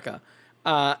America.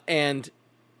 And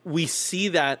we see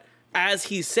that as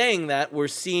he's saying that, we're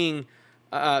seeing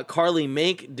Carly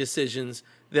make decisions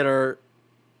that are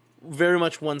very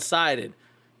much one-sided.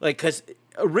 Like, because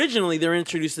originally they're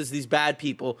introduced as these bad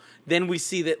people. Then we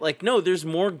see that, like, no, there's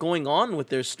more going on with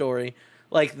their story.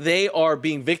 Like, they are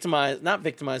being not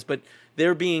victimized, but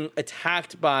they're being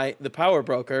attacked by the power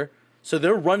broker. So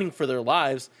they're running for their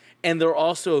lives. And they're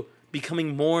also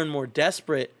becoming more and more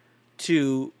desperate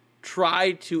to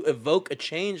try to evoke a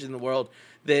change in the world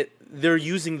that they're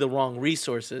using the wrong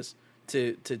resources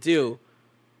to do.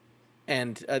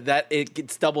 And that it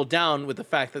gets doubled down with the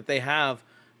fact that they have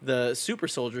the super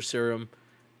soldier serum.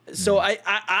 So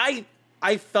I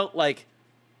felt like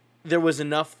there was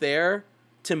enough there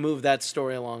to move that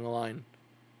story along the line.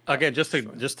 Okay, just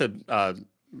to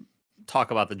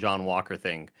talk about the John Walker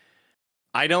thing,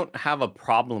 I don't have a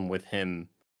problem with him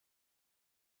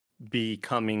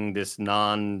becoming this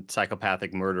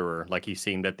non-psychopathic murderer like he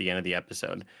seemed at the end of the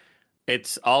episode.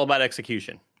 It's all about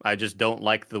execution. I just don't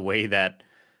like the way that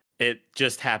it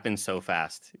just happens so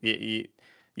fast. You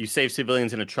save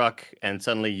civilians in a truck, and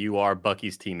suddenly you are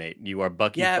Bucky's teammate. You are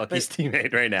Bucky's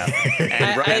teammate right now,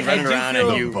 and running around,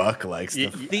 and you Buck likes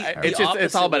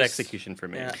it's all about execution for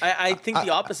me. Yeah, I think the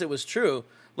opposite was true.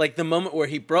 Like the moment where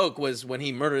he broke was when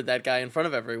he murdered that guy in front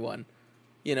of everyone.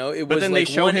 You know, it was. But then like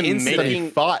they show him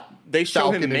making. They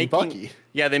show him making Bucky.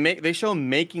 Yeah, they show him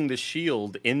making the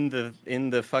shield in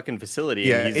the fucking facility.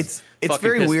 Yeah, and he's it's fucking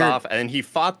very pissed weird. off, and then he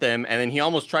fought them, and then he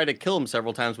almost tried to kill him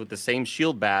several times with the same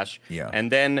shield bash. Yeah.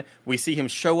 And then we see him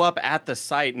show up at the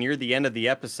site near the end of the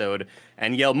episode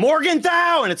and yell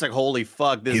 "Morgenthau!" and it's like, holy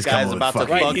fuck, this guy's about to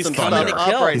fuck some stuff up right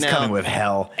he's now. He's coming with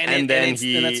hell. And that's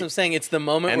what I'm saying. It's the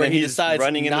moment where he decides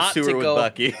running in the not sewer to with go.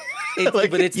 Bucky.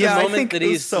 But it's the moment that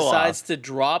he so decides to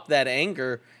drop that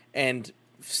anger, and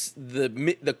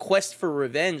the quest for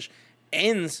revenge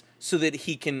ends so that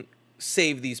he can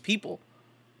save these people.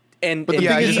 But the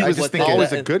thing is, he was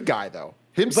always a good guy, though.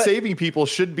 Saving people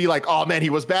should be like, oh man, he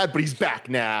was bad, but he's back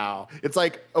now. It's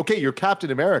like, okay, you're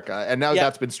Captain America, and now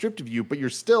that's been stripped of you, but you're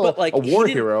still a war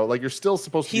hero. Like, you're still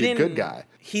supposed to be a good guy.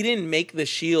 He didn't make the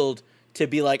shield to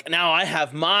be like, now I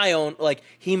have my own. Like,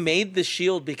 he made the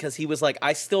shield because he was like,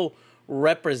 I still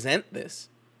represent this.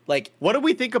 Like, what do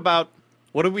we think about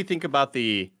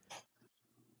this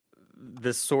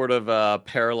sort of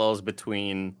parallels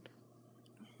between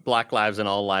Black Lives and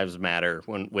All Lives Matter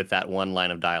with that one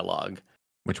line of dialogue?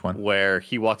 Which one? Where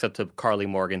he walks up to Carly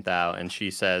Morgenthau and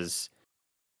she says,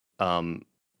 I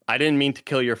didn't mean to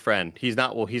kill your friend. He's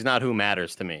not who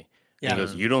matters to me. Yeah. And he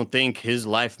goes, you don't think his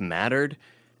life mattered?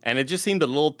 And it just seemed a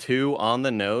little too on the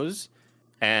nose.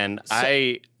 And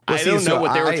I don't know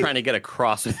what they were trying to get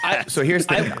across with that. So here's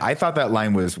the thing. I thought that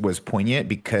line was poignant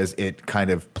because it kind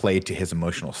of played to his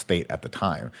emotional state at the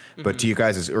time. But to you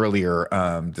guys' earlier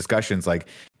discussions, like,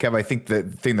 Kev, I think the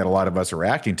thing that a lot of us are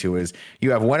reacting to is you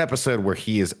have one episode where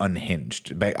he is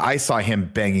unhinged. I saw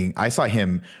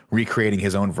him recreating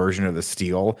his own version of the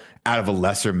steel out of a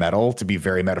lesser metal, to be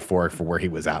very metaphoric for where he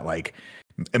was at, like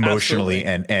emotionally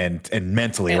and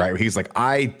mentally, right? Where he's like,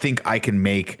 I think I can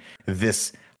make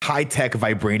this high-tech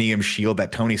vibranium shield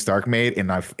that Tony Stark made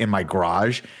in my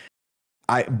garage.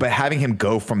 But having him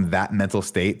go from that mental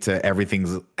state to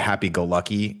everything's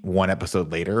happy-go-lucky one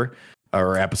episode later,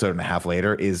 or episode and a half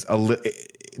later is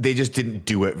they just didn't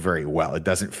do it very well. It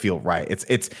doesn't feel right.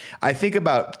 It's I think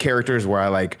about characters where I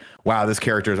like, wow, this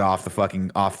character is off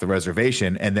the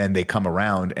reservation, and then they come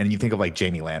around, and you think of like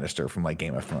Jaime Lannister from like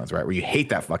Game of Thrones, right? Where you hate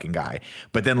that fucking guy,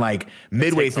 but then like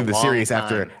midway through the series,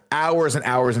 after hours and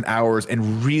hours and hours,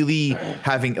 and really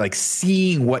having like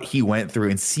seeing what he went through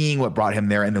and seeing what brought him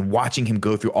there, and then watching him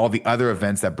go through all the other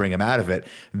events that bring him out of it.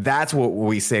 That's what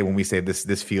we say when we say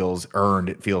this feels earned.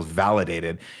 It feels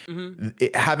validated.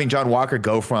 Having John Walker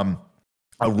go from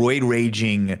a roid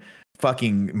raging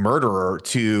fucking murderer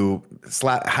to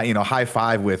high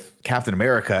five with Captain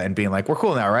America and being like, we're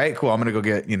cool now, right? Cool. I'm going to go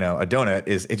get, a donut.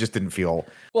 It just didn't feel,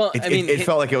 well, it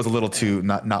felt like it was a little too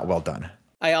not well done.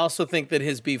 I also think that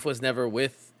his beef was never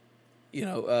with,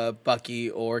 Bucky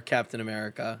or Captain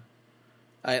America.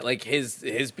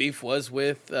 His beef was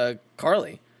with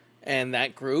Carly and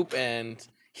that group. And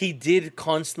he did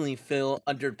constantly feel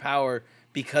underpowered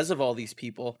because of all these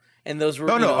people. And those were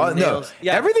no.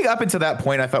 Yeah. Everything up until that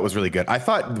point I thought was really good. I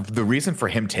thought the reason for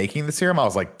him taking the serum, I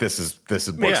was like, this is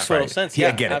makes total sense.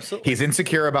 I get it. He's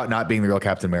insecure about not being the real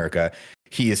Captain America.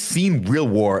 He has seen real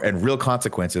war and real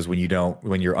consequences when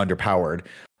you're underpowered.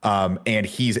 And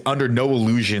he's under no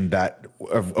illusion that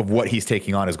of what he's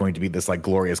taking on is going to be this like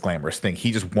glorious, glamorous thing.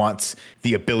 He just wants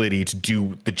the ability to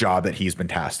do the job that he's been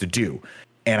tasked to do.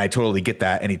 And I totally get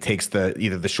that. And he takes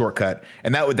either the shortcut.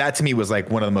 And that to me was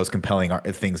like one of the most compelling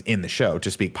things in the show,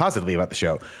 to speak positively about the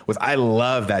show, was I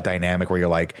love that dynamic where you're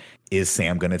like, is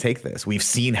Sam going to take this? We've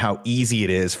seen how easy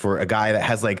it is for a guy that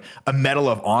has like a Medal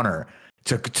of Honor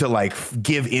to like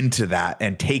give into that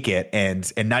and take it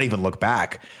and not even look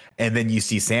back. And then you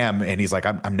see Sam and he's like,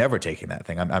 I'm never taking that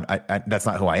thing. I that's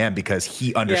not who I am, because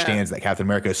he understands that Captain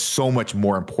America is so much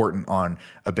more important on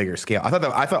a bigger scale. I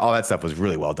thought all that stuff was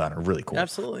really well done and really cool.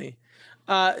 Absolutely.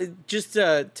 Just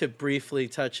to briefly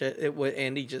touch what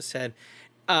Andy just said,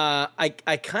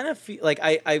 I kind of feel like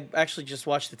I actually just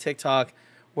watched the TikTok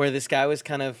where this guy was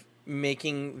kind of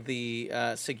making the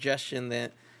suggestion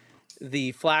that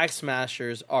the Flag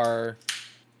Smashers are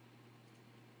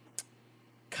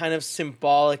kind of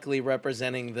symbolically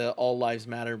representing the All Lives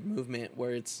Matter movement,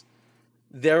 where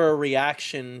they're a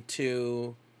reaction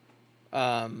to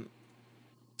all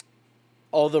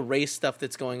the race stuff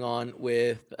that's going on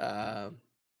with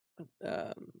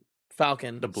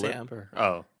Falcon, the blip, Sam.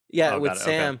 With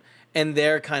Sam, okay. And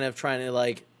they're kind of trying to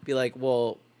like be like,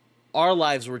 well, our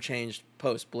lives were changed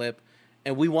post blip,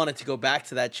 and we wanted to go back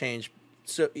to that change.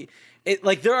 So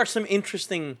there are some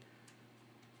interesting,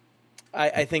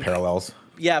 I think, parallels.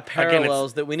 Yeah,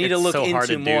 parallels that we need to look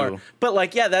into more.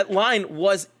 But that line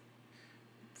was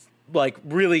like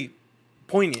really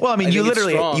poignant. Well, I mean, you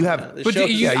have, but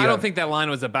I don't think that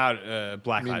line was about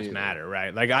Black Lives Matter,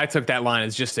 right? Like I took that line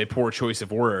as just a poor choice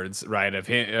of words, right? Of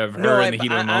her in the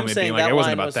heat of the moment being like, it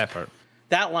wasn't about that part.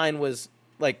 That line was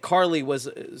like Carly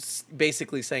was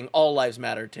basically saying all lives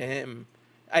matter to him.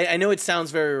 I know it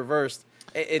sounds very reversed.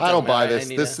 I don't buy this.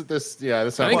 I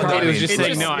think Carly was just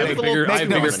saying, no, I have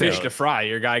bigger fish to fry.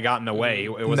 Your guy got in the way.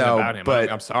 It wasn't about him. But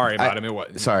I'm sorry about him. It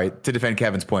was. Sorry, to defend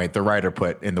Kevin's point, the writer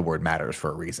put in the word matters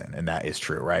for a reason, and that is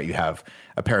true, right? You have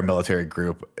a paramilitary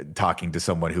group talking to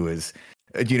someone who is,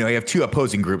 you have two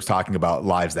opposing groups talking about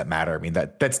lives that matter. I mean,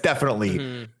 that's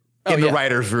definitely in the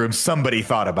writer's room. Somebody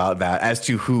thought about that as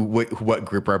to what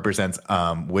group represents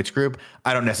which group.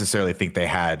 I don't necessarily think they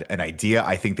had an idea.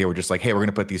 I think they were just like, hey, we're going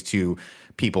to put these two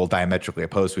people diametrically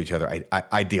opposed to each other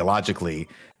ideologically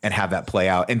and have that play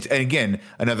out. And again,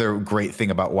 another great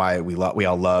thing about why we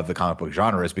all love the comic book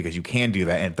genre is because you can do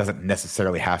that, and it doesn't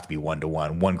necessarily have to be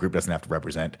one-to-one. One group doesn't have to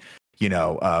represent,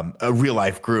 a real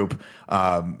life group.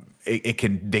 They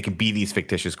can be these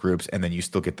fictitious groups, and then you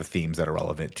still get the themes that are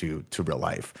relevant to real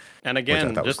life. And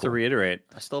again, just to reiterate,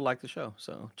 I still like the show,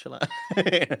 so chill out.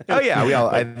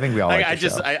 I think we all like the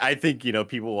show. I think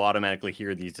people will automatically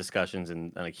hear these discussions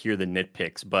and like hear the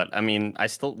nitpicks, but I mean,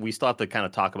 we still have to kind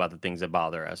of talk about the things that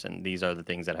bother us, and these are the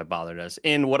things that have bothered us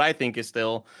in what I think is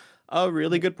still a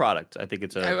really good product. I think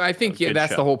it's I think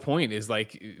that's show. The whole point is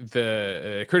like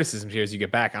the criticisms here as you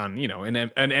get back on,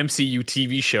 an MCU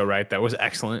TV show, right? That was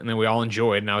excellent and then we all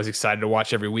enjoyed, and I was excited to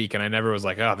watch every week, and I never was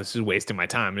like, oh, this is wasting my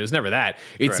time. It was never that.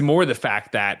 It's more the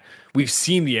fact that we've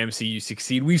seen the MCU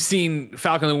succeed. We've seen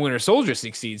Falcon and the Winter Soldier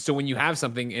succeed. So when you have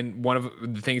something, and one of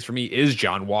the things for me is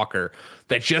John Walker,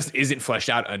 that just isn't fleshed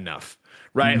out enough.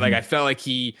 Right. Like I felt like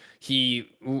he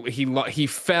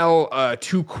fell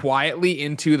too quietly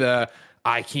into the,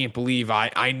 I can't believe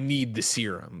I need the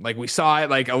serum. Like we saw it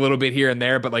like a little bit here and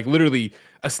there, but like literally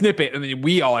a snippet, and then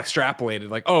we all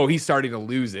extrapolated like, oh, he's starting to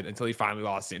lose it until he finally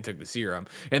lost it and took the serum.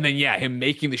 And then him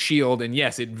making the shield, and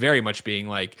yes, it very much being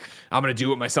like, I'm gonna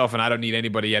do it myself and I don't need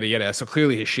anybody, yada yada. So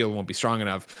clearly his shield won't be strong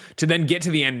enough to then get to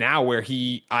the end now where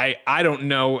I don't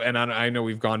know, and I know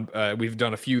we've done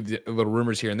a few little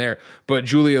rumors here and there, but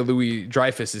Julia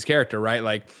Louis-Dreyfus's character, right?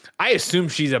 Like, I assume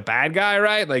she's a bad guy,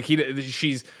 right? Like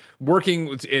she's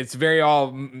working, it's very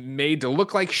all made to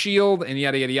look like shield and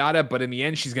yada yada yada, but in the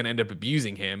end she's going to end up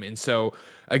abusing him. And so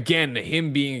again,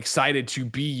 him being excited to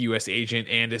be US agent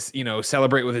and to,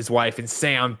 celebrate with his wife and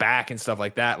say I'm back and stuff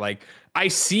like that, like I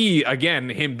see again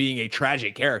him being a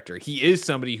tragic character. He is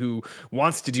somebody who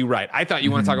wants to do right. I thought you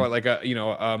want to talk about like a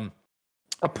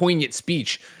poignant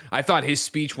speech. I thought his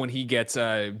speech when he gets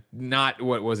not,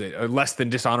 what was it, a less than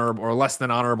dishonorable or less than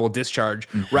honorable discharge,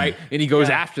 right? And he goes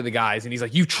after the guys and he's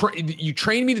like, you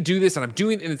trained me to do this and I'm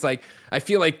doing it. And it's like, I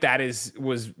feel like that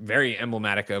was very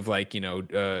emblematic of like,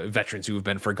 veterans who have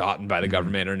been forgotten by the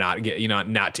government or not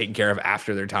not taken care of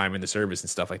after their time in the service and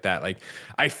stuff like that. Like,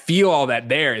 I feel all that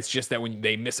there. It's just that when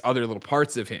they miss other little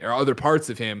parts of him or other parts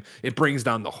of him, it brings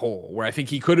down the whole, where I think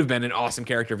he could have been an awesome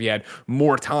character if he had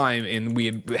more time and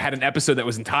we had an episode that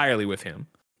was entirely with him.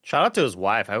 Shout out to his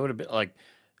wife. I would have been like,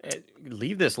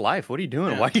 leave this life. What are you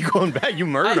doing? Why are you going back? You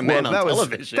murdered a man on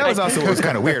television. That was also what was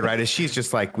kind of weird, right? Is she's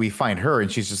just like, we find her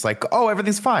and she's just like, oh,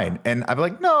 everything's fine. And I'm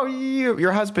like, no,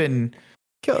 your husband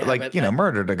killed,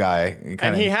 murdered a guy.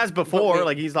 And he has before,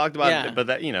 like he's talked about it, but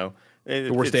that,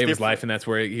 the worst day of his life, and that's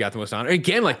where he got the most honor.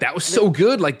 Again, like that was so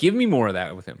good. Like, give me more of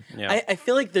that with him. Yeah. I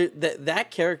feel like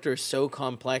that character is so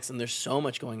complex and there's so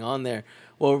much going on there.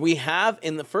 Well, we have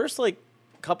in the first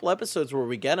couple episodes where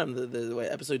we get him, the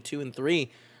episode 2 and 3,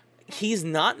 he's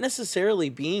not necessarily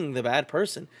being the bad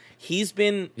person. He's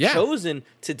been chosen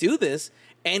to do this,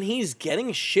 and he's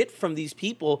getting shit from these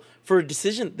people for a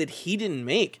decision that he didn't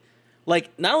make.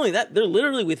 Like, not only that, they're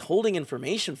literally withholding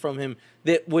information from him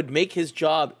that would make his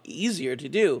job easier to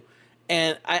do.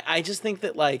 And I just think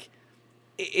that, like,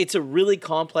 it's a really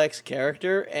complex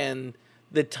character, and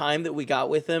the time that we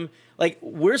got with him, like,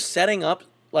 we're setting up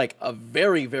like a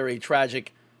very, very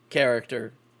tragic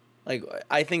character. Like,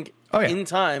 I think in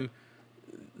time,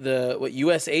 what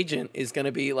U.S. agent is going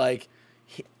to be like,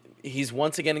 he's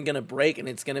once again going to break, and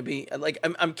it's going to be like,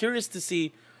 I'm curious to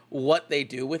see what they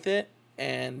do with it,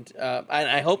 and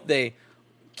I hope they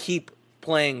keep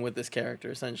playing with this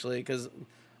character essentially, because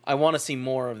I want to see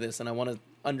more of this, and I want to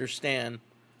understand,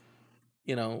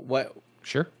 what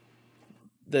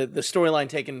the storyline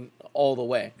taken all the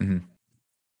way. Mm-hmm.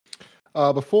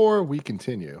 Before we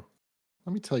continue,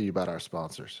 let me tell you about our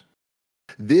sponsors.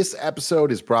 This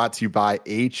episode is brought to you by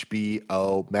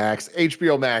HBO Max.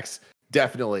 HBO Max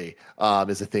definitely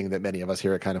is a thing that many of us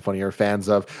here at Kind of Funny are fans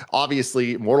of.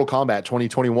 Obviously, Mortal Kombat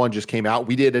 2021 just came out.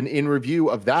 We did an in-review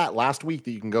of that last week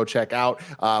that you can go check out.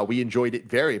 We enjoyed it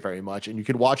very, very much, and you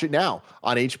can watch it now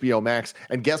on HBO Max.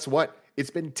 And guess what? It's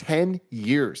been 10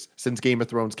 years since Game of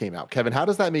Thrones came out. Kevin, how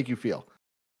does that make you feel?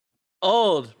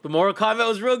 Old, but Mortal Kombat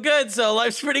was real good, so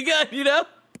life's pretty good,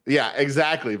 Yeah,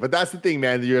 exactly. But that's the thing,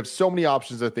 man. You have so many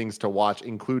options of things to watch,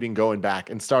 including going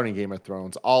back and starting Game of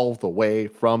Thrones all the way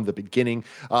from the beginning,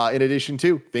 in addition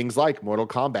to things like Mortal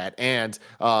Kombat and,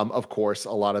 of course,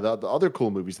 a lot of the other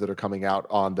cool movies that are coming out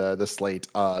on the slate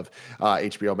of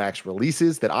HBO Max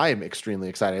releases that I am extremely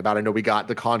excited about. I know we got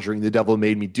The Conjuring, The Devil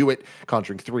Made Me Do It,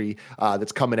 Conjuring 3,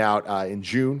 that's coming out in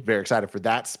June. Very excited for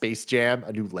that. Space Jam,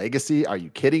 A New Legacy. Are you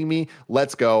kidding me?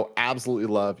 Let's go. Absolutely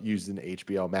love using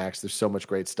HBO Max. There's so much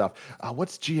great stuff.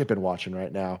 What's Gia been watching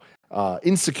right now?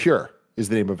 Insecure is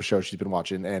the name of a show she's been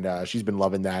watching, and she's been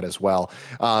loving that as well.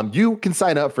 You can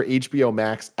sign up for HBO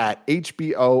Max at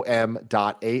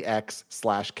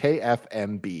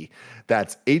hbom.ax/KFMB.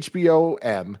 That's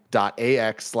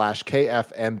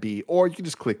hbom.ax/KFMB, or you can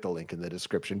just click the link in the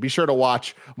description. Be sure to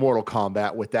watch Mortal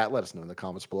Kombat with that. Let us know in the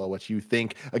comments below what you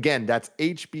think. Again, that's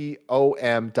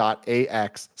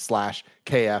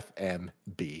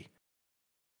hbom.ax/KFMB.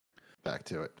 Back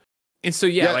to it. And so,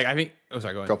 I think. Oh,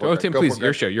 sorry. Go ahead. Go Tim, please.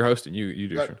 Your show. You're hosting. You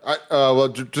do. Well,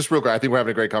 just real quick. I think we're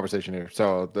having a great conversation here.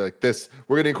 So, we're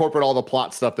going to incorporate all the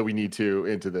plot stuff that we need to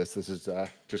into this. This is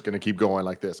just going to keep going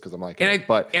like this because I'm like, I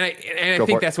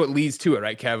think that's what leads to it,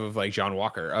 right, Kev? Of like John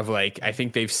Walker. Of like, I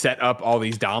think they've set up all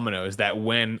these dominoes that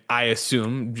when I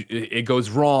assume it goes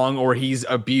wrong or he's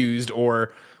abused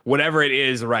or whatever it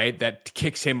is, right, that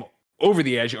kicks him over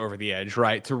the edge,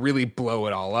 right? To really blow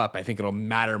it all up. I think it'll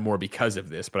matter more because of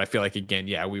this. But I feel like, again,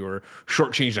 we were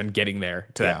shortchanged on getting there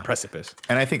to that precipice.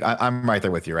 And I think I'm right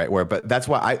there with you, right? But that's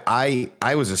why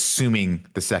I was assuming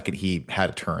the second he had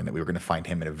a turn that we were going to find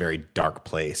him in a very dark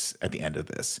place at the end of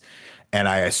this. And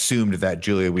I assumed that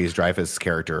Louis Dreyfus'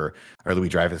 character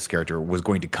was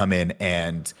going to come in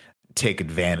and take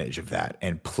advantage of that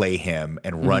and play him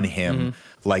and run him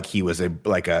like he was a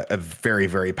very,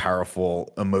 very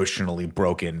powerful, emotionally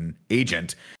broken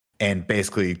agent and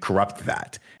basically corrupt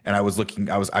that. And I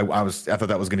thought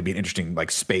that was going to be an interesting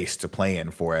like space to play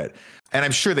in for it. And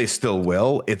I'm sure they still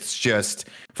will. It's just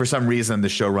for some reason the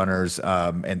showrunners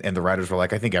and the writers were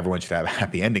like, I think everyone should have a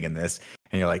happy ending in this.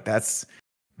 And you're like, that's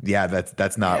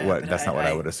not what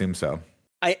I would assume. So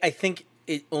I think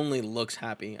it only looks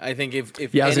happy. I think if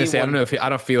I was gonna say I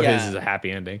don't feel his is a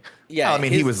happy ending. Yeah, I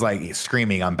mean he was like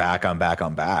screaming, "I'm back, I'm back,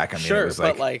 I'm back." I mean, sure, it was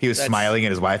like he was smiling,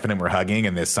 and his wife and him were hugging,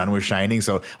 and the sun was shining.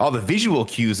 So all the visual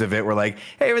cues of it were like,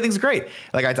 "Hey, everything's great."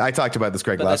 Like I talked about this,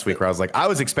 Greg, last week, where I was like, I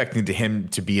was expecting him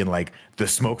to be in like the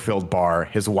smoke-filled bar.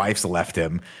 His wife's left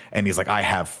him, and he's like, "I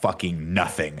have fucking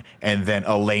nothing." And then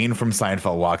Elaine from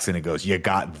Seinfeld walks in and goes, "You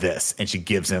got this," and she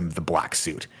gives him the black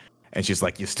suit. And she's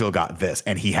like, you still got this.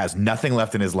 And he has nothing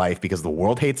left in his life because the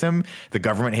world hates him. The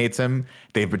government hates him.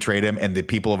 They've betrayed him. And the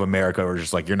people of America are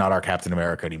just like, you're not our Captain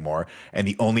America anymore. And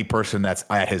the only person that's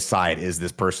at his side is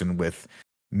this person with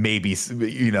maybe,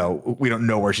 we don't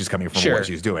know where she's coming from or what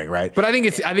she's doing, right? But I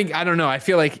don't know. I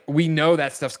feel like we know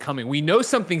that stuff's coming. We know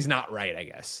something's not right, I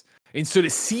guess. And so to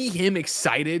see him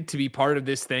excited to be part of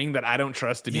this thing that I don't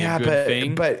trust to be a good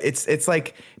thing. But it's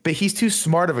like, but he's too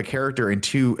smart of a character and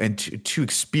too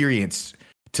experienced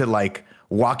to like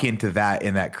walk into that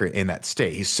in that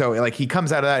state. He's so like, he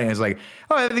comes out of that and he's like,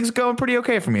 oh, everything's going pretty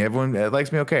okay for me. Everyone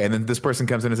likes me okay. And then this person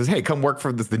comes in and says, hey, come work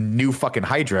for the new fucking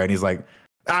Hydra. And he's like,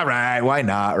 all right, why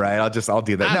not? Right. I'll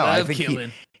do that. I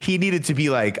think he needed to be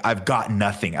like, I've got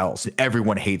nothing else.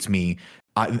 Everyone hates me.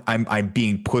 I'm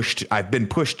being pushed. I've been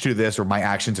pushed to this, or my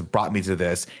actions have brought me to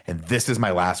this, and this is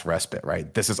my last respite.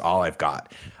 Right, this is all I've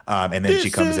got. And then she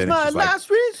comes in and she's like,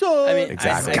 resort. I mean,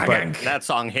 exactly. That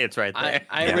song hits right there.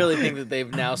 I really think that they've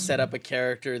now set up a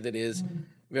character that is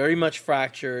very much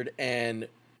fractured and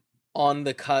on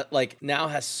the cut. Like now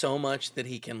has so much that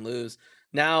he can lose.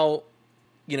 Now,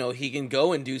 he can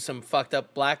go and do some fucked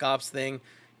up Black Ops thing,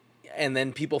 and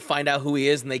then people find out who he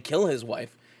is and they kill his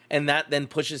wife. And that then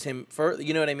pushes him further.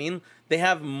 You know what I mean? They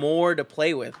have more to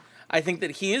play with. I think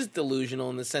that he is delusional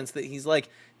in the sense that he's like,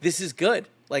 this is good.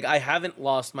 Like, I haven't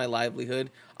lost my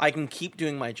livelihood. I can keep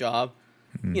doing my job,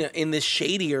 in this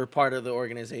shadier part of the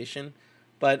organization.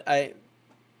 But I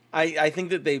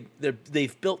think that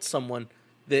they've built someone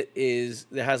that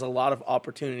has a lot of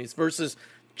opportunities versus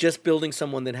just building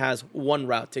someone that has one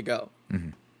route to go.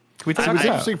 Mm-hmm. What's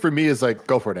interesting for me is like,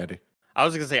 go for it, Andy. I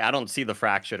was gonna say I don't see the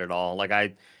fractured at all.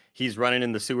 Like he's running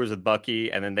in the sewers with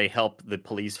Bucky, and then they help the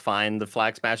police find the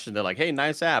Flag Smashers. They're like, "Hey,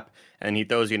 nice app," and he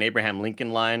throws you an Abraham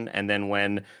Lincoln line. And then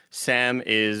when Sam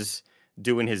is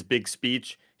doing his big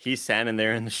speech, he's standing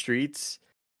there in the streets.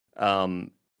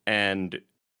 And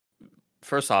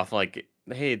first off, like,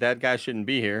 hey, that guy shouldn't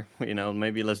be here.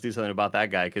 Maybe let's do something about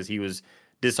that guy because he was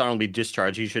dishonorably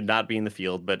discharged. He should not be in the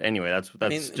field. But anyway, that's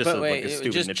like a stupid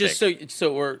nitpick. Just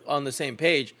so we're on the same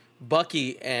page.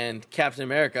 Bucky and Captain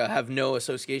America have no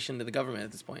association to the government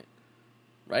at this point,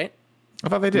 right? I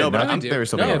thought they did. No, but I think there was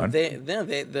something on.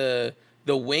 The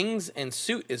wings and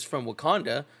suit is from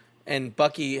Wakanda, and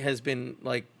Bucky has been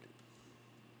like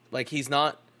he's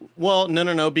not. Well,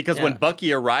 no, because when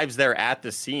Bucky arrives there at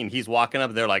the scene, he's walking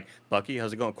up. They're like, "Bucky,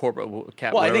 how's it going?" Corporate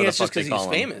Cap. Well, I think it's just because he's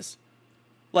famous.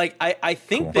 Like I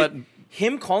think that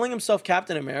him calling himself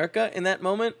Captain America in that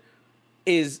moment.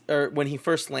 Or when he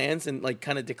first lands and like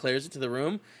kind of declares it to the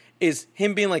room, is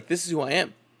him being like, this is who I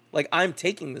am. Like, I'm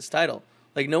taking this title.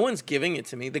 Like, no one's giving it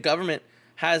to me. The government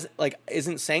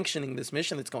isn't sanctioning this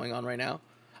mission that's going on right now.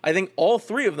 I think all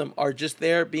three of them are just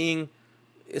there being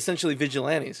essentially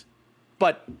vigilantes.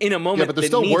 But in a moment, but they're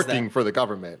still working for the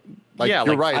government.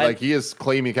 You're right. Like, he is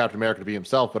claiming Captain America to be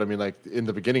himself. But I mean, like in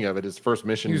the beginning of it, his first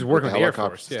mission, he was working with the Air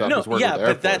Force. Stuff, was working with the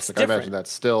Air Force. That's like, different. I imagine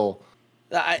that's still.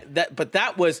 But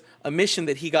that was a mission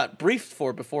that he got briefed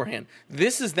for beforehand.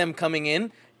 This is them coming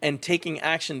in and taking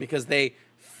action because they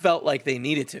felt like they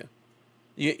needed to.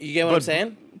 You get what I'm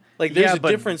saying? Like there's a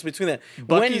difference between that.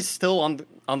 Bucky's still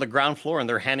on the ground floor and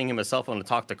they're handing him a cell phone to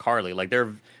talk to Carly. Like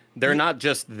they're not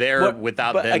just there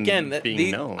without them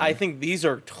being known. I think these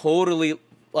are totally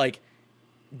like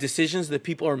decisions that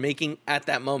people are making at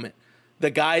that moment. The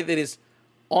guy that is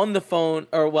on the phone,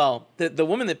 or the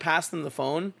woman that passed them the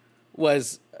phone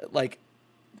was like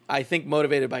I think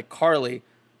motivated by Carly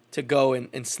to go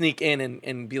and sneak in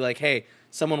and be like, hey,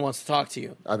 someone wants to talk to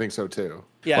you. I think so too.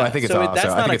 Yeah, well, I think it's so also, that's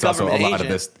not I think it's also a lot agent. of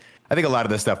this. I think a lot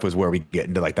of this stuff was where we get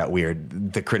into like that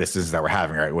weird, the criticisms that we're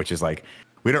having, right? Which is like,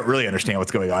 we don't really understand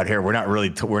what's going on here. We're not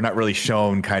really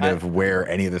shown kind of where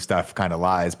any of this stuff kind of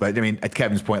lies. But I mean, at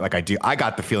Kevin's point, like I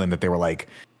got the feeling that they were like,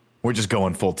 we're just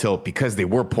going full tilt because they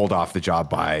were pulled off the job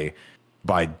by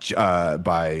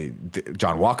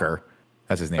John Walker.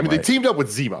 That's his name. I mean, right? they teamed up with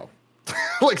Zemo.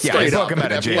 Like they straight up. broke him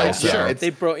out of jail. Like, so. yeah,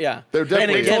 They broke. Yeah, they're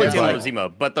definitely totally teaming teaming up.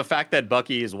 with Zemo. But the fact that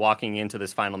Bucky is walking into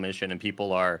this final mission and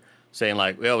people are saying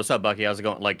like, "Yo, what's up, Bucky? How's it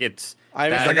going?" Like it's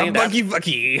like a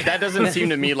Bucky. That doesn't seem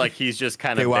to me like he's just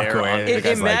kind of walk there.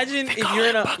 away. Imagine if you're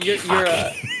in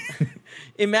a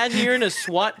imagine you're in a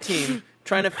SWAT team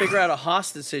trying to figure out a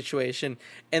hostage situation,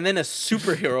 and then a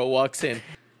superhero walks in,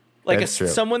 like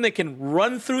someone that can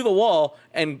run through the wall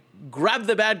and grab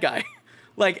the bad guy.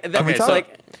 Like that, Okay, so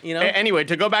like, you know. Anyway,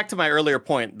 to go back to my earlier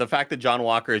point, the fact that John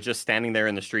Walker is just standing there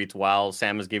in the streets while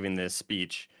Sam is giving this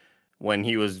speech, when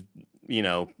he was, you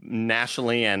know,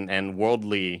 nationally and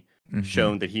worldly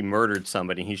shown that he murdered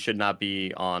somebody, he should not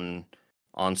be on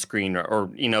screen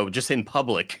or you know, just in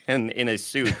public and in a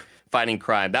suit fighting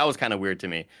crime. That was kind of weird to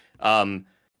me.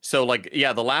 So like,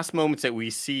 yeah, the last moments that we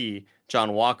see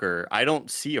John Walker, I don't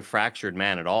see a fractured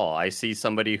man at all. I see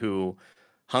somebody who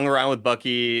hung around with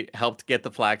Bucky, helped get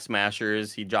the Flag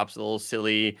Smashers. He drops a little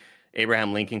silly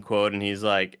Abraham Lincoln quote, and he's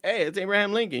like, "Hey, it's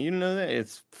Abraham Lincoln. You know that?"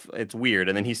 It's weird.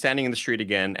 And then he's standing in the street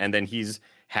again, and then he's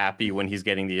happy when he's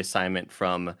getting the assignment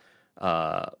from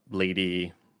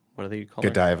Lady, what do they call her?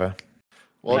 Godiva.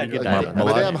 Well, Hydra.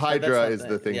 Madame Hydra That's is not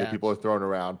the that, thing yeah. that people are throwing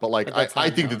around. But like, But that's I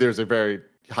not think that known. there's a very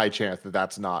high chance that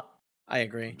that's not. I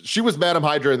agree. She was Madame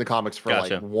Hydra in the comics for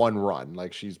Gotcha. like one run.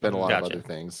 Like she's been a lot of Gotcha. other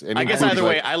things. And I guess including, either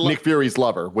way, like, I Nick Fury's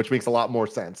lover, which makes a lot more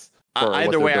sense. for what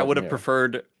Either they're way, I building would have here.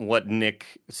 preferred what Nick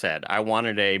said. I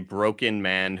wanted a broken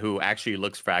man who actually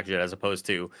looks fractured, as opposed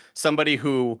to somebody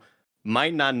who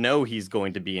might not know he's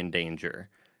going to be in danger.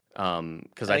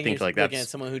 Because I think you're like looking that's at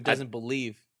someone who doesn't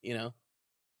believe. You know,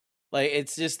 like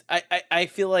it's just I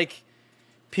feel like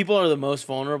people are the most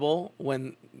vulnerable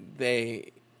when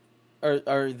they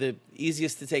are the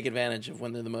easiest to take advantage of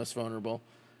when they're the most vulnerable,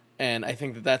 and I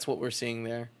think that that's what we're seeing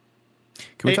there.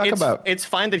 Can we talk about? It's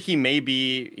fine that he may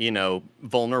be, you know,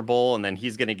 vulnerable, and then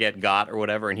he's going to get got or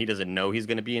whatever, and he doesn't know he's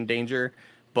going to be in danger.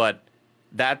 But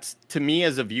that's, to me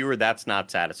as a viewer, that's not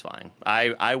satisfying.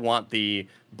 I want the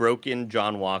broken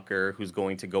John Walker who's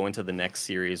going to go into the next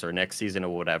series or next season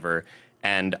or whatever,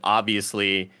 and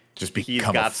obviously Just he's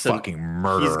become got a some fucking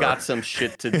murderer. He's got some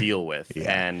shit to deal with,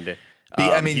 and.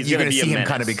 I mean, he's you're gonna going to be see a him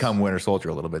kind of menace. become Winter Soldier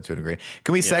a little bit to a degree.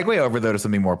 Can we segue over, though, to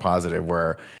something more positive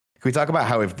where can we talk about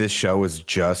how if this show was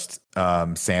just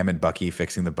Sam and Bucky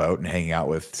fixing the boat and hanging out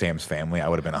with Sam's family, I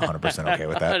would have been 100% okay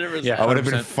with that. 100%. Yeah. I would have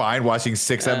been 100%. fine watching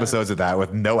 6 episodes of that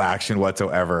with no action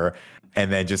whatsoever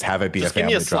and then just have it be Just a give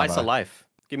family me a slice drama. of life.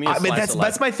 Give me a I mean, slice of life.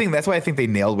 that's my thing. That's what I think they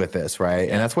nailed with this, right?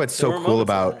 And that's what's so There were cool moments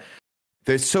like about that.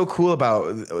 they're so cool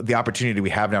about the opportunity we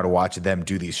have now to watch them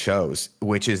do these shows,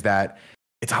 which is that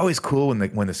it's always cool when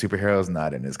the superhero's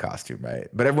not in his costume, right?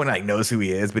 But everyone like knows who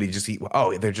he is, but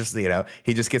they're just, you know,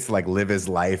 he just gets to like live his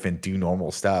life and do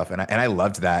normal stuff. And I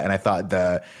loved that. And I thought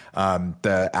the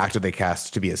actor they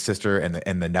cast to be his sister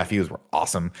and the nephews were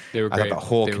awesome. They were I thought great. the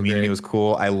whole They were community great. was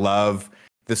cool. I love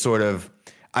the sort of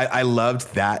I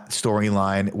loved that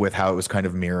storyline with how it was kind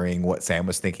of mirroring what Sam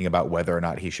was thinking about whether or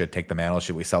not he should take the mantle.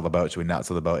 Should we sell the boat? Should we not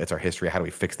sell the boat? It's our history. How do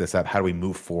we fix this up? How do we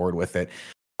move forward with it?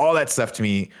 All that stuff to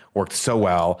me worked so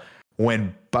well.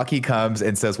 When Bucky comes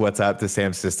and says what's up to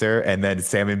Sam's sister, and then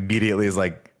Sam immediately is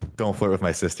like, "Don't flirt with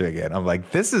my sister again." I'm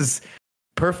like, this is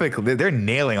perfect. They're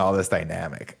nailing all this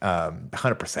dynamic,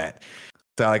 100%.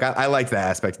 So like I liked that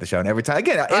aspect of the show, and anytime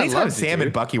loved it, Sam and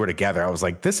dude. Bucky were together, I was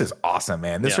like, "This is awesome,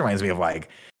 man." This Yeah. reminds me of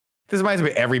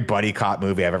every buddy cop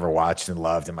movie I've ever watched and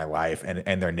loved in my life,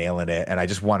 and they're nailing it. And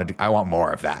I want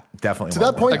more of that. Definitely. To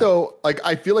want that more. point, though, like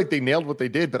I feel like they nailed what they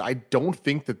did, but I don't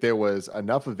think that there was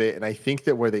enough of it. And I think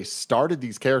that where they started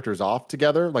these characters off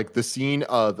together, like the scene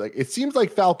of like, it seems like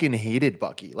Falcon hated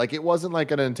Bucky. Like it wasn't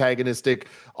like an antagonistic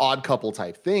odd couple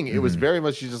type thing. It was very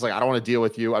much she's just like, I don't want to deal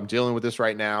with you. I'm dealing with this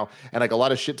right now, and like a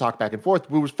lot of shit talk back and forth. It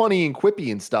was funny and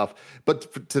quippy and stuff.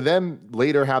 But to them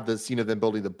later have the scene of them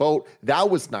building the boat, that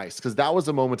was nice because that was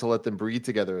a moment to let them breathe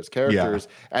together as characters.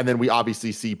 And then we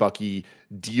obviously see Bucky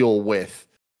dealing with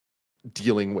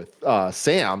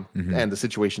Sam and the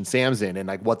situation Sam's in and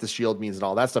like what the shield means and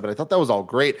all that stuff. And I thought that was all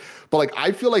great. But like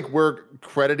I feel like we're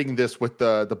crediting this with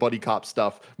the buddy cop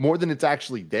stuff more than it's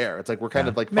actually there. It's like we're kind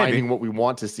of like maybe. finding what we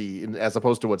want to see as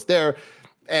opposed to what's there.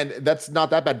 And that's not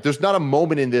that bad. There's not a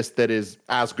moment in this that is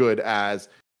as good as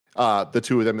the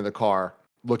two of them in the car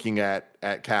looking at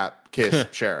Cap kiss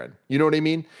Sharon. You know what I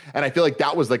mean? And I feel like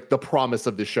that was like the promise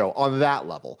of the show on that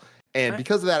level. And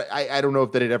because of that, I don't know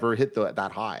if that it ever hit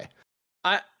that high.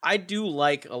 I do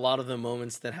like a lot of the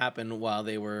moments that happened while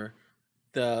they were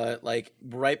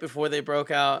right before they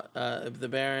broke out the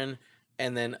Baron,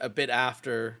 and then a bit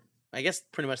after. I guess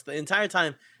pretty much the entire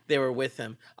time they were with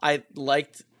him. I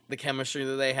liked the chemistry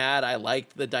that they had. I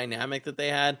liked the dynamic that they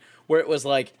had, where it was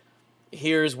like,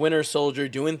 here's Winter Soldier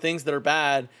doing things that are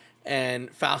bad, and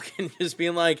Falcon just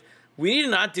being like, we need to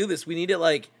not do this. We need it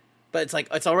but it's like,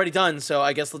 it's already done. So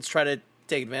I guess let's try to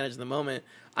take advantage of the moment.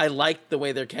 I liked the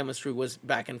way their chemistry was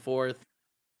back and forth.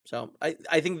 So I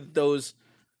think those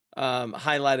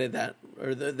highlighted that,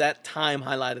 or that time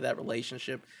highlighted that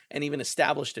relationship and even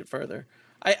established it further.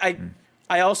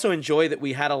 I also enjoy that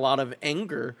we had a lot of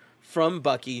anger from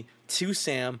Bucky to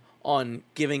Sam on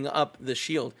giving up the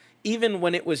shield, even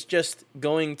when it was just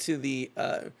going to the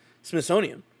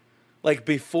Smithsonian. Like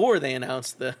before they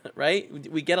announced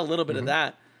right, we get a little bit of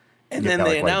that, and then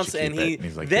they announce, and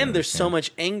then there's so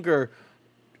much anger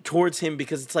towards him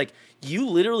because it's like, you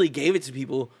literally gave it to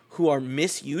people who are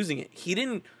misusing it. He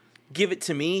didn't give it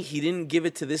to me. He didn't give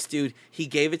it to this dude. He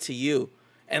gave it to you.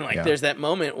 And there's that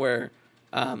moment where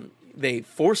they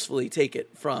forcefully take it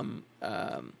from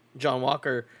John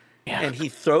Walker, and he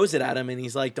throws it at him, and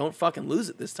he's like, "Don't fucking lose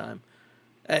it this time."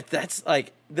 That's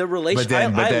like the relationship.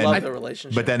 I love the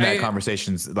relationship. But then that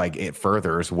conversation's like, it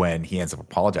furthers when he ends up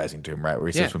apologizing to him, right? Where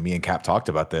he says, "When me and Cap talked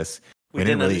about this, we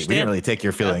didn't really take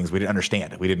your feelings. We didn't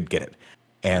understand it. We didn't get it,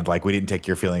 and we didn't take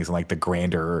your feelings in the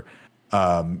grander,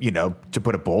 to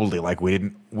put it boldly,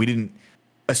 we didn't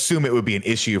assume it would be an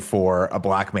issue for a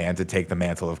black man to take the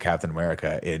mantle of Captain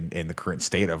America in the current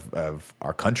state of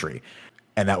our country."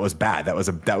 And that was bad. That was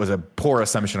a poor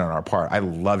assumption on our part. I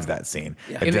loved that scene.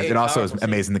 Yeah. It also is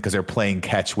amazing because they're playing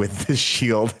catch with the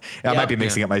shield. I might be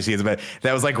mixing up my scenes, but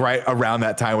that was right around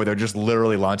that time where they're just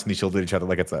literally launching the shield at each other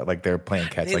like it's like they're playing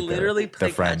catch. They literally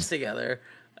play friends catch together.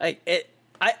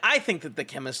 I think that the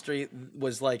chemistry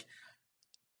was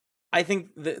I think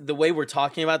the way we're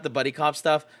talking about the buddy cop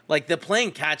stuff, the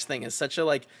playing catch thing is such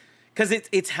a because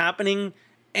it's happening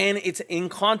and it's in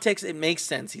context. It makes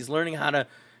sense. He's learning how to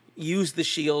use the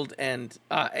shield, and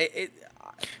I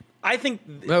think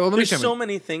there's so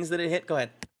many things that it hit. Go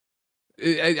ahead.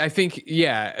 I think,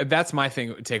 that's my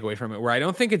thing. Take away from it, where I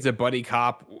don't think it's a buddy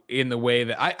cop in the way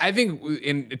that I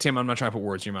think. Tim, I'm not trying to put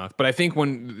words in your mouth, but I think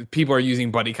when people are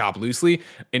using buddy cop loosely,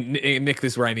 and Nick,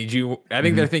 this is where I need you. I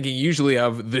think they're thinking usually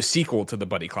of the sequel to the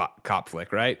buddy cop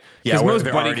flick, right? Yeah, most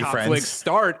buddy cop flicks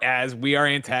start as we are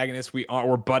antagonists,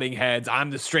 we're butting heads. I'm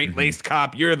the straight laced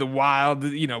cop, you're the wild,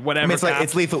 whatever. I mean,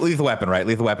 it's lethal weapon, right?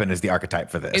 Lethal Weapon is the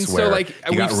archetype for this. And so,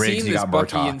 we've seen this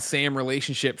Bucky and Sam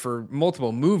relationship for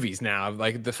multiple movies now.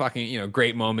 The fucking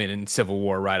great moment in Civil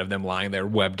War, right, of them lying there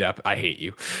webbed up. I hate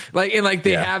you, they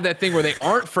have that thing where they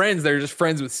aren't friends, they're just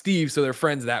friends with Steve, so they're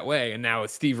friends that way. And now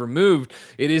with Steve removed,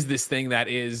 it is this thing that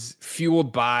is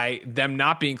fueled by them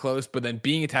not being close, but then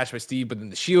being attached by Steve, but then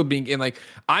the shield being in.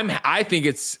 I think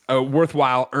it's a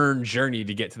worthwhile earned journey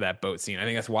to get to that boat scene. I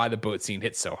think that's why the boat scene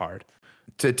hits so hard.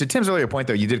 To Tim's earlier point,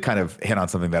 though, you did kind of hit on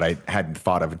something that I hadn't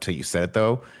thought of until you said it,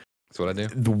 though. That's what I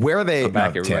do. Where are they?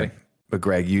 Back, everybody. Tim, but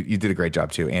Greg, you did a great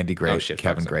job too. Andy, great.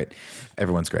 Kevin, great.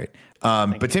 Everyone's great.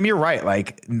 But Tim, you're right.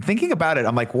 Thinking about it,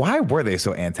 I'm why were they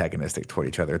so antagonistic toward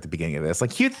each other at the beginning of this?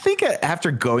 You'd think after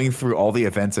going through all the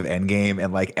events of Endgame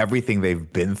and everything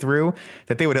they've been through,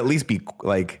 that they would at least be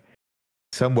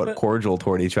somewhat cordial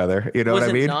toward each other. You know what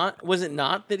I mean? Was it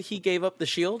not that he gave up the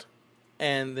shield?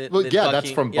 And that Bucky,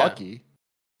 that's from Bucky.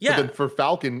 Yeah. But then for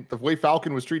Falcon, the way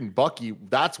Falcon was treating Bucky,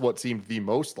 that's what seemed the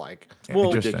most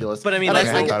ridiculous. But I mean, I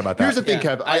thought about that. Here's the thing,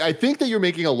 Kev. I think that you're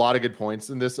making a lot of good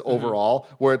points in this overall,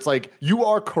 where it's you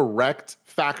are correct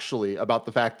factually about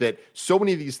the fact that so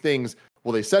many of these things,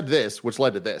 well, they said this, which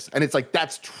led to this. And it's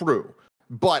that's true.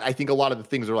 But I think a lot of the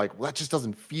things are that just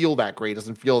doesn't feel that great,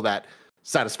 doesn't feel that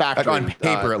satisfactory. On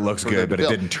paper, it looks good, but it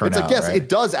didn't turn out. Yes, right? It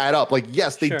does add up.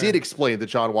 Yes, they did explain that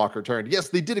John Walker turned. Yes,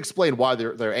 they did explain why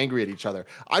they're angry at each other.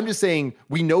 I'm just saying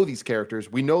we know these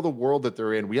characters. We know the world that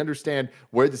they're in. We understand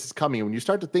where this is coming. And when you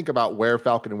start to think about where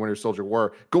Falcon and Winter Soldier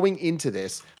were going into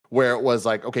this, where it was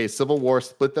okay, Civil War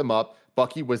split them up.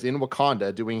 Bucky was in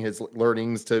Wakanda doing his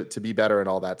learnings to be better and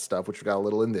all that stuff, which we got a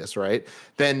little in this, right?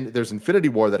 Then there's Infinity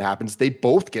War that happens. They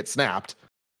both get snapped.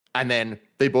 And then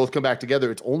they both come back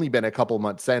together. It's only been a couple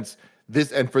months since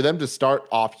this. And for them to start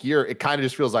off here, it kind of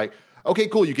just feels okay,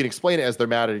 cool. You can explain it as they're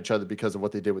mad at each other because of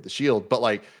what they did with the shield.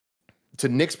 But to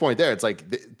Nick's point there, it's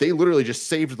they literally just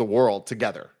saved the world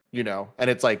together. you know? And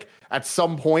it's like at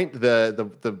some point the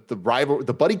rival,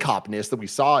 the buddy copness that we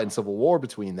saw in Civil War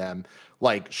between them,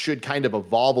 like should kind of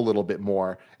evolve a little bit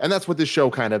more. And that's what this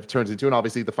show kind of turns into. And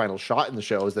obviously the final shot in the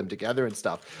show is them together and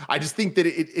stuff. I just think that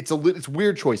it's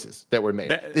weird choices that were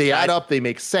made. They add up, they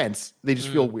make sense. They just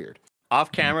feel weird. Off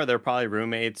camera, they're probably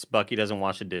roommates. Bucky doesn't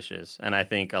wash the dishes, and I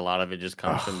think a lot of it just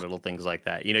comes from little things like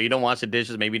that. You know, you don't wash the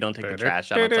dishes, maybe you don't take the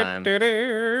trash out on time.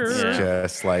 It's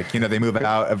just like, you know, they move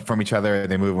out from each other,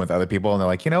 they move in with other people, and they're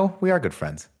like, you know, we are good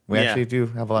friends. We actually do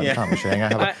have a lot in common. Should I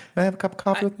have a cup of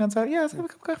coffee with me on Saturday? Yeah, let's have a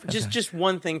cup of coffee. Just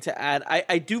one thing to add.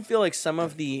 I do feel like some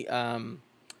of the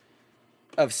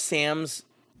of Sam's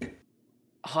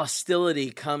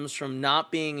hostility comes from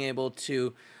not being able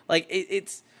to, like,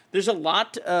 it's there's a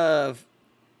lot of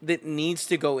that needs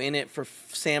to go in it for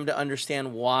Sam to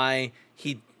understand why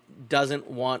he doesn't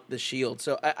want the shield.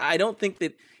 So I don't think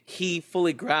that he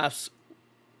fully grasps,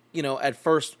 you know, at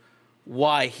first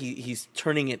why he's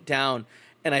turning it down.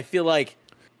 And I feel like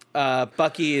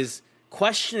Bucky is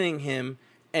questioning him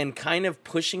and kind of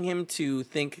pushing him to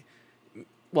think,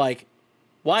 like,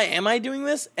 why am I doing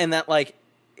this? And that, like,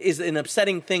 is an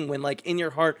upsetting thing when, like, in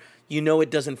your heart, you know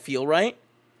it doesn't feel right.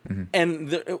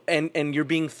 And you're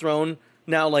being thrown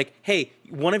now, like, hey,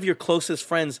 one of your closest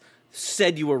friends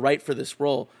said you were right for this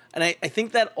role. And I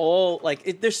think that all,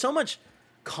 like, there's so much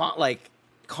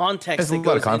context. There's a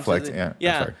lot of conflict.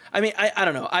 Yeah. I mean, I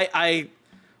don't know. I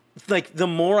like, the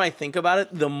more I think about it,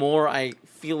 the more I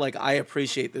feel like I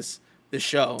appreciate this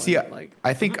show. See, like,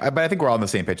 I think we're all on the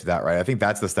same page with that, right? I think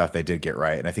that's the stuff they did get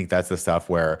right, and I think that's the stuff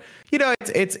where, you know,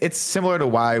 it's similar to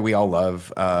why we all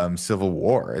love Civil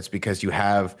War. It's because you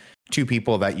have two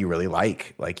people that you really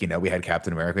like. Like, you know, we had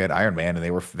Captain America, we had Iron Man, and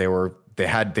they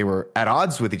were at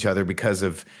odds with each other because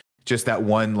of just that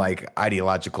one, like,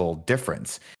 ideological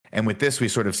difference. And with this, we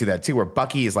sort of see that too, where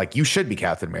Bucky is like, you should be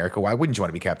Captain America. Why wouldn't you want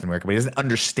to be Captain America? But he doesn't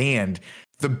understand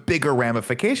the bigger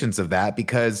ramifications of that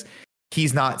because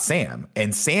he's not Sam.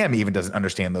 And Sam even doesn't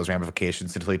understand those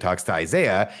ramifications until he talks to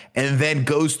Isaiah and then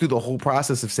goes through the whole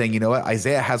process of saying, you know what,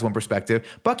 Isaiah has one perspective,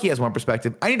 Bucky has one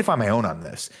perspective. I need to find my own on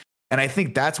this. And I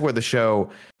think that's where the show,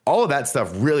 all of that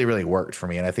stuff really, really worked for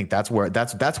me. And I think that's what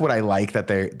I like, that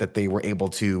they were able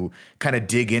to kind of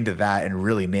dig into that and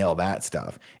really nail that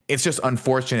stuff. It's just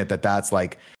unfortunate that that's,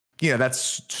 like, you know,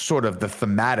 that's sort of the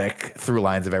thematic through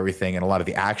lines of everything. And a lot of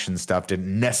the action stuff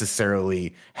didn't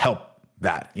necessarily help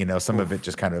that, you know, some of it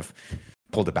just kind of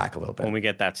pulled it back a little bit. When we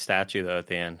get that statue though at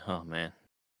the end, oh man,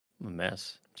 a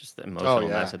mess. Just the emotional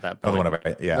mess at that point.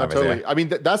 No, totally. I mean,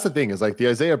 that's the thing, is like the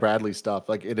Isaiah Bradley stuff.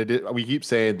 Like we keep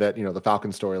saying that, you know, the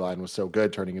Falcon storyline was so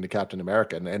good turning into Captain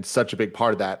America, and such a big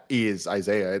part of that is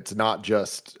Isaiah. It's not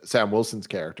just Sam Wilson's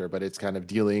character, but it's kind of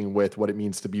dealing with what it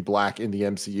means to be black in the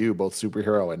MCU, both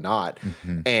superhero and not.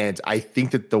 And I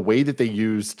think that the way that they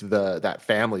used that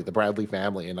family, the Bradley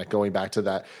family, and like going back to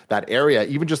that area,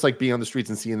 even just like being on the streets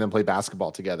and seeing them play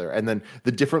basketball together, and then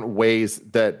the different ways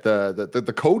that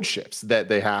the code shifts that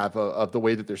they have of the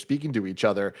way that they're speaking to each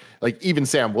other, like even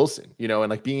Sam Wilson, you know, and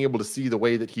like being able to see the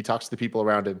way that he talks to the people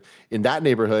around him in that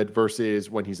neighborhood versus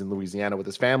when he's in Louisiana with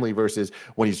his family versus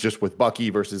when he's just with Bucky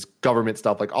versus government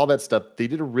stuff, like all that stuff. They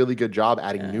did a really good job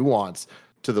adding nuance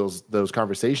to those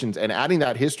conversations and adding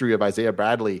that history of Isaiah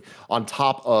Bradley on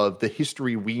top of the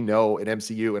history we know in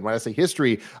MCU. And when I say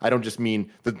history, I don't just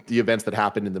mean the events that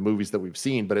happened in the movies that we've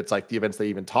seen, but it's like the events they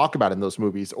even talk about in those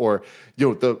movies, or,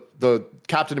 you know, the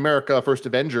Captain America First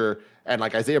Avenger and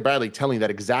like Isaiah Bradley telling that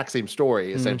exact same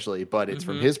story essentially, but it's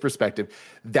from his perspective.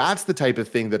 That's the type of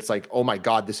thing that's like, oh my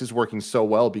God, this is working so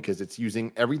well because it's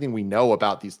using everything we know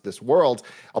about this world,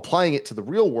 applying it to the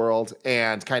real world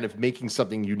and kind of making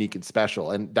something unique and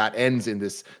special. And that ends in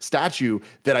this statue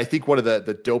that I think one of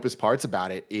the dopest parts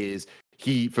about it is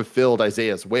he fulfilled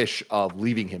Isaiah's wish of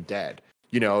leaving him dead.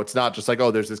 You know, it's not just like, oh,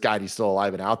 there's this guy and he's still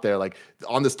alive and out there. Like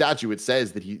on the statue, it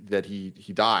says that he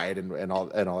died and all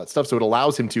that stuff. So it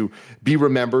allows him to be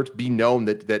remembered, be known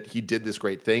that he did this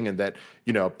great thing, and that,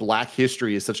 you know, Black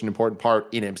history is such an important part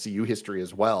in MCU history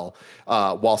as well,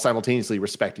 while simultaneously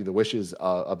respecting the wishes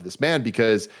of this man,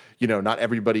 because, you know, not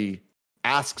everybody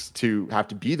asks to have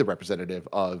to be the representative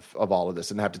of all of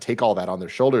this and have to take all that on their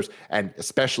shoulders. And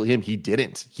especially him, he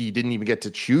didn't even get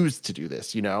to choose to do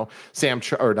this, you know. Steve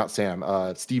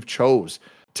chose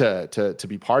to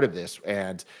be part of this,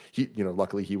 and he, you know,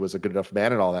 luckily he was a good enough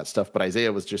man and all that stuff, but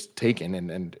Isaiah was just taken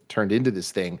and turned into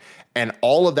this thing, and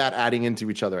all of that adding into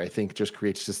each other, I think, just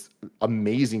creates this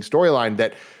amazing storyline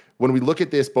that, when we look at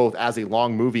this both as a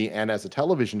long movie and as a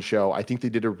television show, I think they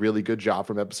did a really good job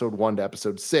from episode 1 to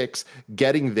episode 6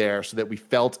 getting there so that we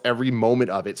felt every moment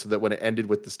of it, so that when it ended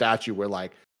with the statue, we're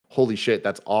like, holy shit,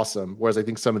 that's awesome. Whereas I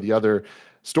think some of the other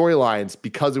storylines,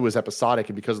 because it was episodic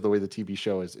and because of the way the TV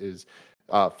show is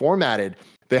formatted,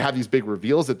 they have these big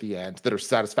reveals at the end that are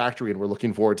satisfactory and we're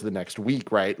looking forward to the next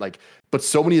week, right? Like, but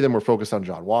so many of them were focused on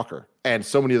John Walker, and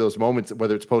so many of those moments,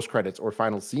 whether it's post credits or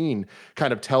final scene,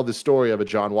 kind of tell the story of a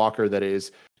John Walker that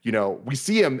is, you know, we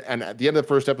see him, and at the end of the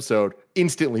first episode,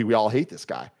 instantly we all hate this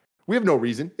guy. We have no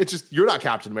reason. It's just, you're not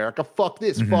Captain America. Fuck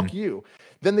this. Fuck you.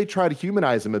 Then they try to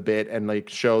humanize him a bit and like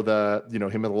show the, you know,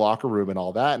 him in the locker room and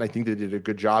all that. And I think they did a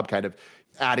good job kind of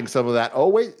adding some of that. Oh,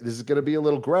 wait, this is going to be a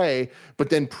little gray. But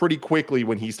then pretty quickly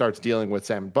when he starts dealing with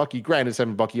Sam and Bucky, granted, Sam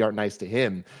and Bucky aren't nice to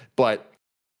him, but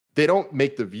they don't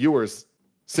make the viewers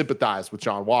sympathize with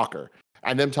John Walker.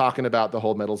 And them talking about the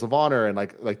whole Medals of Honor and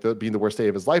being the worst day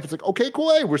of his life. It's like, okay,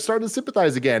 cool. Hey, we're starting to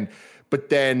sympathize again. But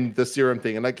then the serum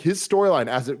thing and like his storyline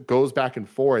as it goes back and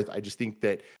forth, I just think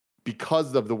that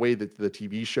because of the way that the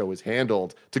TV show is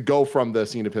handled, to go from the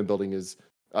scene of him building his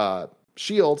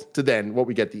shield to then what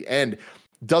we get at the end,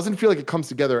 doesn't feel like it comes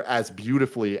together as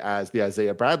beautifully as the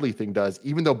Isaiah Bradley thing does,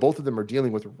 even though both of them are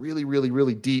dealing with really, really,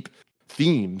 really deep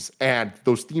themes. And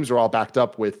those themes are all backed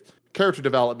up with character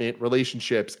development,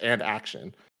 relationships, and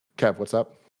action. Kev, what's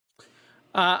up?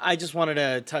 I just wanted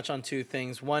to touch on two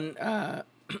things. One,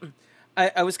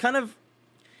 I was kind of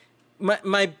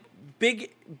my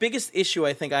biggest issue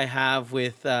I think I have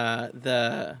with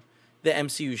the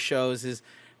MCU shows is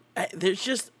there's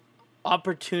just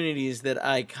opportunities that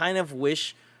I kind of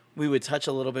wish we would touch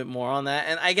a little bit more on that.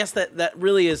 And I guess that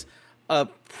really is a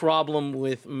problem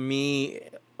with me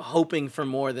hoping for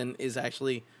more than is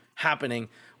actually happening,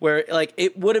 where like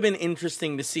it would have been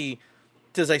interesting to see,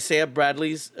 does Isaiah's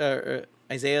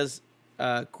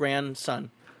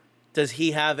grandson, does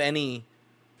he have any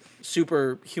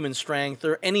superhuman strength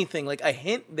or anything? Like a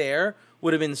hint there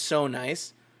would have been so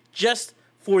nice, just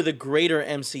for the greater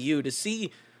MCU to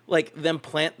see like them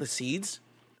plant the seeds.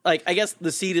 Like I guess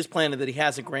the seed is planted that he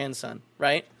has a grandson,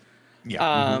 right?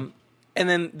 Yeah. And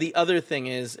then the other thing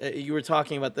is you were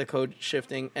talking about the code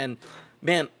shifting, and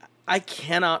man, I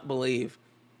cannot believe,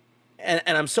 and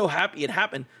I'm so happy it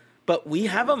happened, but we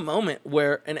have a moment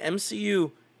where an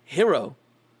MCU hero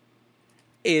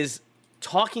is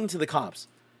talking to the cops,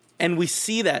 and we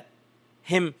see that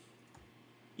him,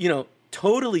 you know,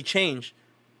 totally change.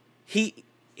 He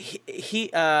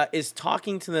is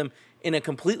talking to them in a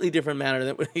completely different manner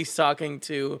than when he's talking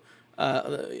to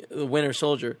the Winter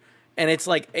Soldier. And it's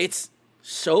like, it's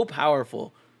so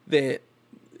powerful that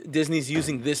Disney's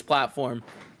using this platform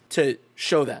to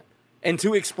show that and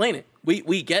to explain it.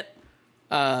 We get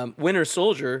Winter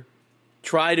Soldier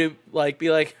try to like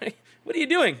be like, hey, what are you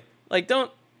doing? Like,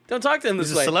 don't talk to him this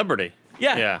way. He's a celebrity.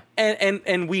 Yeah.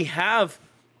 And we have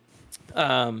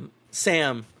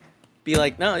Sam be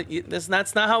like, no,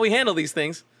 that's not how we handle these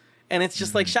things. And it's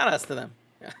just like, shout outs to them.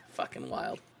 Yeah, fucking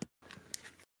wild.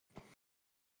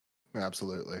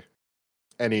 Absolutely.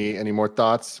 Any more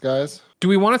thoughts, guys? Do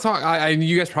we want to talk?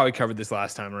 You guys probably covered this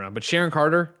last time around, but Sharon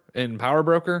Carter in Power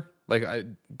Broker, like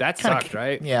that sucked,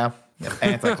 right? Yeah. Just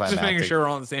making sure we're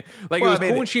all on the same. Like, well, it was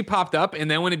cool when she popped up, and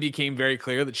then when it became very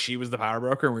clear that she was the Power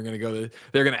Broker, and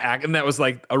they're gonna act, and that was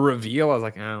like a reveal. I was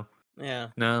like, oh. Yeah.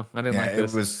 No, I didn't like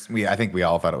this. I think we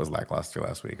all thought it was lackluster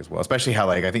last week as well. Especially how,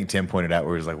 like, I think Tim pointed out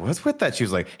where he was like, what's with that? She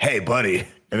was like, hey, buddy.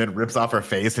 And then rips off her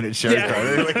face and it shows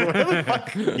Carter. Like, what the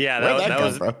fuck? Yeah,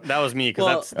 that was me.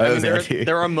 Because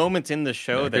there are moments in the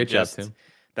show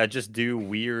that just do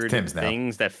weird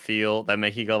things that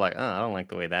make you go like, oh, I don't like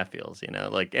the way that feels, you know?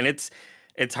 Like, and it's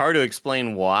hard to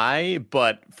explain why,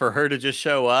 but for her to just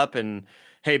show up and,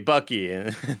 hey, Bucky,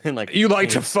 and like, you like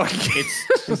to fuck.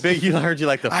 It's big. You heard you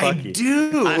like to fuck. I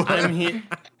do. I'm here,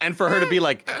 and for her to be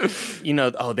like, you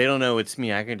know, oh, they don't know it's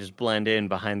me. I can just blend in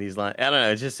behind these lines. I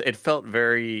don't know. It felt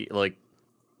very like,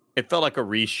 it felt like a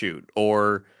reshoot.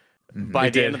 Or by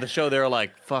the end of the show, they were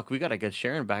like, fuck, we gotta get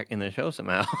Sharon back in the show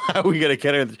somehow. We gotta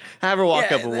get her, have her walk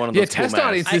up with one of those. Test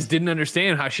audiences didn't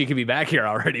understand how she could be back here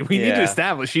already. We need to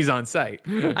establish she's on site.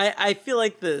 I feel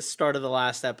like the start of the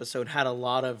last episode had a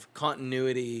lot of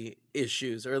continuity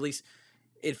issues, or at least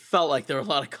it felt like there were a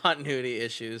lot of continuity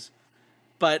issues.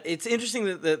 But it's interesting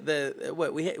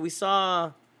that we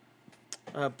saw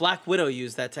Black Widow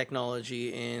use that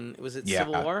technology in, was it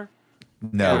Civil War?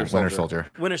 No, Winter Soldier.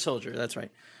 Winter Soldier, that's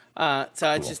right.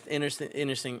 So it's just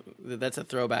interesting that's a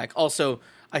throwback. Also,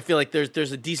 I feel like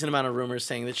there's a decent amount of rumors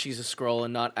saying that she's a Skrull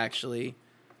and not actually.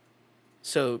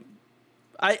 So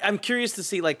I'm curious to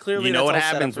see, like, clearly, you know what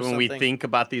happens when we think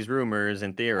about these rumors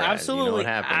and theorize. Absolutely, you know what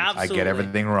happens. Absolutely. I get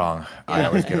everything wrong. I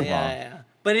always get it wrong. Yeah.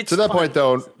 But it's to that point,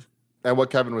 though. And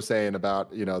what Kevin was saying about,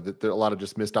 that there are a lot of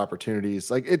just missed opportunities.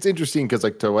 Like, it's interesting because,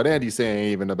 like, to what Andy's saying,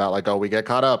 even about, like, oh, we get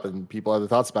caught up and people have the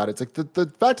thoughts about it. It's like the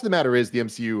fact of the matter is the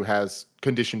MCU has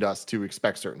conditioned us to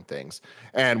expect certain things.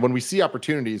 And when we see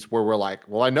opportunities where we're like,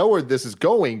 well, I know where this is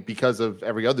going because of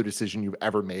every other decision you've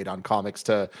ever made on comics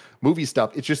to movie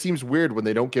stuff, it just seems weird when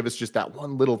they don't give us just that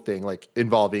one little thing, like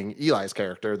involving Eli's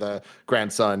character, the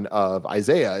grandson of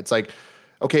Isaiah. It's like,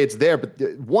 okay, it's there, but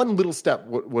one little step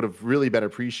would have really been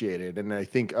appreciated. And I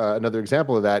think another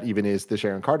example of that even is the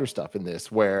Sharon Carter stuff in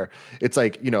this, where it's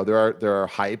like, there are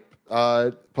hype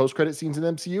post-credit scenes in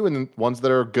the MCU, and ones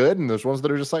that are good, and there's ones that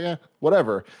are just like,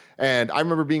 whatever. And I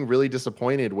remember being really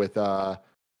disappointed with, I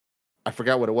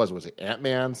forgot what it was. Was it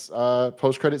Ant-Man's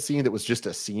post-credit scene that was just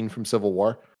a scene from Civil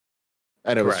War?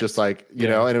 And it was just like, and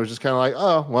it was just kind of like,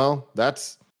 oh, well,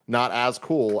 that's not as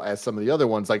cool as some of the other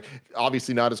ones. Like,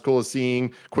 obviously not as cool as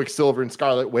seeing Quicksilver and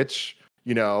Scarlet Witch,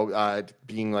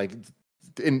 being like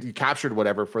captured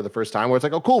whatever for the first time, where it's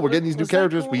like, oh, cool, we're getting these new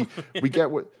characters. Cool? We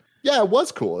get what. Yeah, it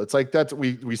was cool. It's like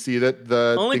we see that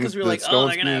the only because we were like,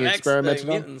 Stone's they're gonna have experimented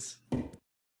mutants.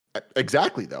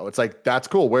 Exactly, though. It's like, that's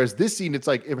cool. Whereas this scene, it's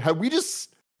like, had we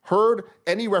just heard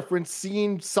any reference,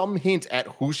 seen some hint at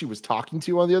who she was talking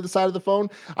to on the other side of the phone,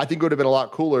 I think it would have been a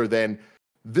lot cooler than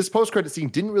this post-credit scene.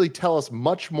 Didn't really tell us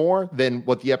much more than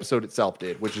what the episode itself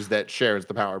did, which is that Cher's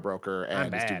the power broker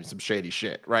and is doing some shady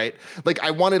shit, right? Like,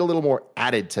 I wanted a little more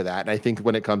added to that. And I think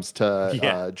when it comes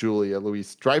to Julia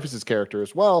Louis-Dreyfus's character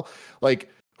as well, like,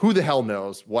 who the hell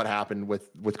knows what happened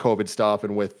with COVID stuff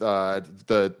and with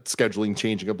the scheduling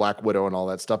changing of Black Widow and all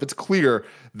that stuff. It's clear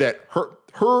that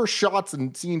her shots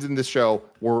and scenes in this show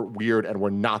were weird and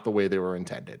were not the way they were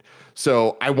intended.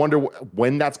 So I wonder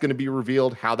when that's going to be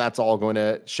revealed, how that's all going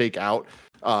to shake out.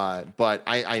 But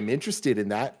I'm interested in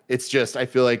that. It's just, I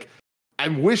feel like I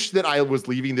wish that I was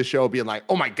leaving the show being like,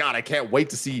 oh my God, I can't wait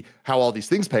to see how all these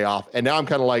things pay off. And now I'm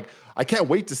kind of like, I can't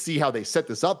wait to see how they set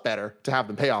this up better to have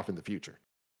them pay off in the future.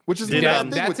 Which is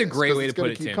that's a great way to put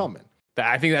it, Tim.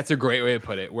 I think that's a great way to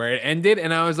put it, where it ended,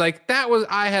 and I was like,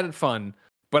 I had fun,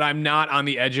 but I'm not on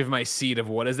the edge of my seat of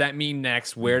what does that mean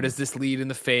next? Where does this lead in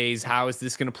the phase? How is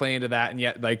this going to play into that? And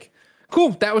yet, like, cool,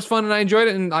 that was fun, and I enjoyed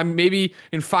it, and I'm maybe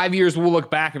in 5 years we'll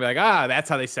look back and be like, that's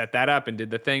how they set that up and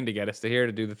did the thing to get us to here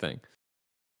to do the thing.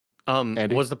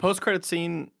 Was the post-credit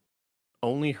scene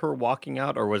only her walking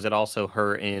out, or was it also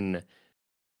her in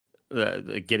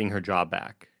the getting her job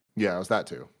back? Yeah, it was that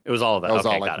too. It was all of that. That was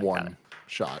all like one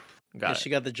shot. She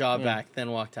got the job back, then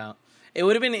walked out. It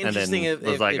would have been interesting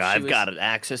if I've got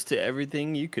access to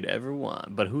everything you could ever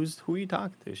want. But who are you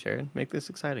talking to, Sharon? Make this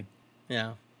exciting.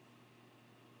 Yeah.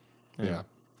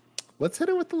 Let's hit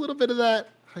it with a little bit of that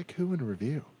haiku and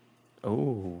review.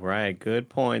 Oh, right. Good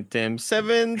point, Tim.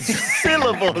 7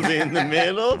 syllables in the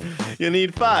middle. You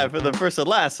need 5 for the first and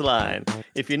last line.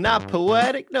 If you're not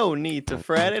poetic, no need to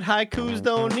fret it. Haikus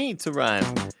don't need to rhyme.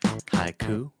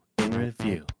 Haiku in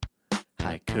review.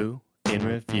 Haiku in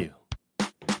review.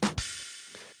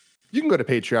 You can go to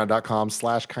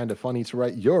patreon.com/kindafunny to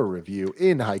write your review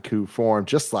in haiku form,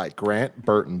 just like Grant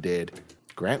Burton did.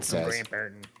 Grant says,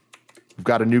 we've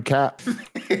got a new cat.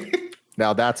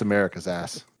 Now that's America's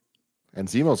ass. And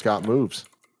Zemo's got moves.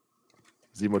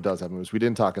 Zemo does have moves. We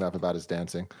didn't talk enough about his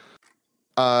dancing.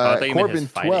 Corbin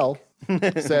 12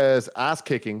 says, ass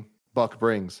kicking, Buck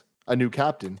brings a new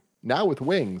captain, now with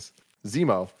wings.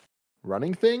 Zemo,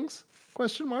 running things?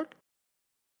 Question mark.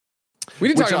 We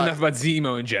didn't talk enough about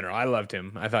Zemo in general. I loved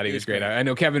him. I thought he was great. I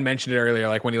know Kevin mentioned it earlier,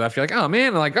 like when he left, you're like, oh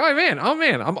man. I'm like, oh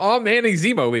man. I'm all manning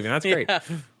Zemo leaving. That's great. Yeah.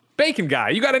 Bacon guy,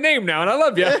 you got a name now, and I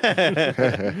love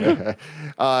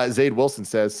you. Zaid Wilson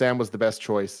says, Sam was the best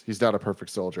choice. He's not a perfect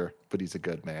soldier, but he's a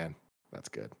good man. That's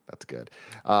good. That's good.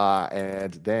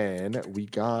 And then we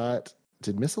got,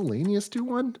 did Miscellaneous do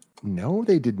one? No,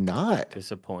 they did not.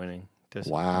 Disappointing.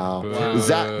 Wow.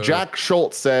 Jack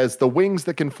Schultz says, the wings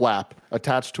that can flap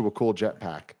attached to a cool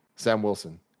jetpack. Sam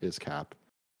Wilson is Cap.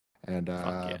 And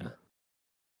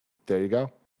there you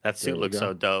go. That suit looks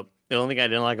so dope. The only thing I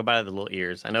didn't like about it, the little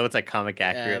ears. I know it's like comic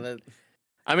accurate.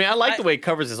 I mean, I like the way it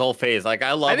covers his whole face. Like,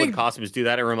 I love when costumes do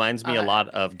that. It reminds me a lot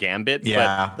of Gambit.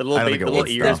 Yeah, but the little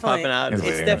ears popping out. It's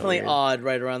definitely odd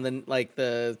right around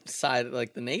the side,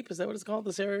 like the nape. Is that what it's called?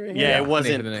 This area right here? Yeah, it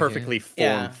wasn't perfectly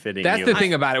form-fitting. That's the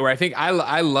thing about it, where I think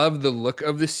I love the look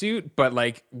of the suit, but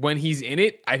like when he's in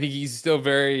it, I think he's still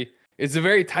it's a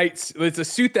very tight, it's a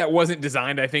suit that wasn't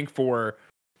designed, I think, for,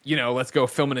 let's go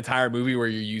film an entire movie where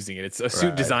you're using it. It's a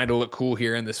suit designed to look cool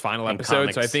here in this final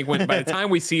episode. So I think by the time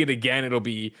we see it again, it'll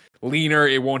be leaner.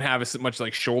 It won't have as much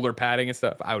like shoulder padding and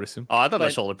stuff, I would assume. Oh, I thought the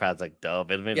shoulder pads like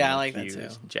dope. Yeah, I like that too.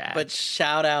 Jacked. But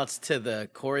shout outs to the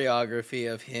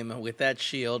choreography of him with that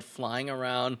shield flying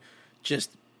around,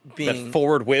 just being that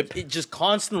forward whip, just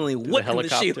constantly whipping the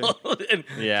shield. And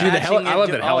yeah, dude, I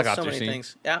love that helicopter so many scene.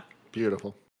 Things. Yeah,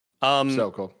 beautiful.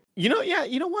 So cool. You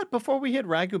know what? Before we hit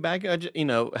Ragu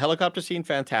Bagu, helicopter scene,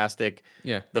 fantastic.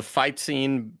 Yeah. The fight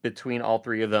scene between all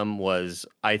three of them was,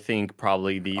 I think,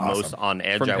 probably the most on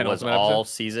edge I was all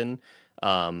season.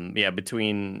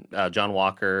 Between John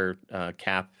Walker,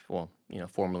 Cap,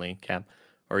 formerly Cap,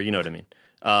 or you know what I mean.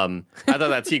 I thought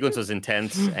that sequence was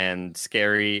intense and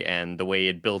scary, and the way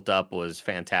it built up was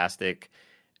fantastic.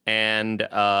 And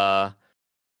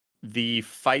the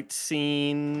fight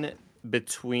scene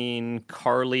between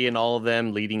Carly and all of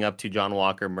them leading up to John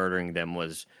Walker murdering them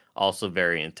was also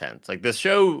very intense. Like the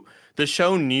show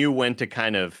knew when to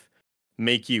kind of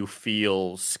make you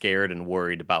feel scared and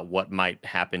worried about what might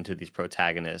happen to these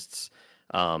protagonists.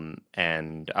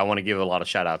 And I want to give a lot of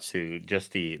shout outs to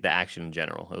just the action in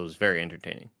general. It was very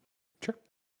entertaining. Sure.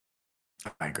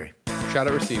 I agree. Shout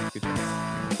out received.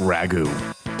 Ragu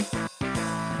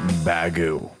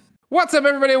Bagu. What's up,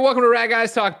 everybody? Welcome to Rad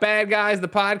Guys Talk Bad Guys, the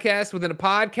podcast within a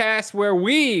podcast where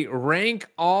we rank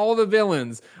all the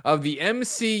villains of the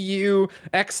MCU,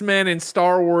 X-Men, and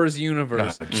Star Wars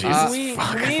universe. Can we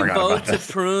vote to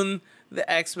prune the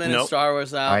X-Men and Star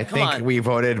Wars out? I think we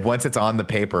voted once it's on the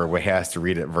paper, we has to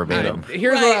read it verbatim.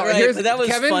 Here's that was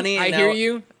Kevin, funny. I hear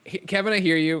you. Kevin, I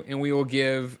hear you. And we will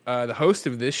give the host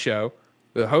of this show,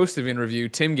 the host of In Review,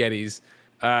 Tim Geddes,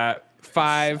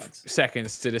 5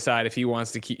 seconds to decide if he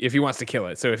wants to kill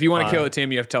it. So if you want to kill it,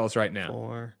 Tim, you have to tell us right now.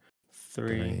 4,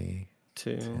 3,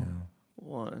 2,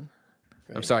 1.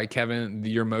 I'm sorry, Kevin.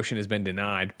 Your motion has been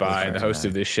denied by the host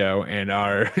of this show and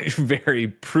our very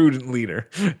prudent leader,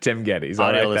 Tim Geddes.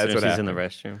 All right, that's what happened. He's in the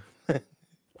restroom.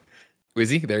 Is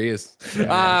he? There he is.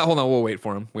 Yeah, hold on, we'll wait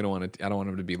for him. I don't want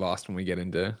him to be lost when we get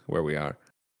into where we are.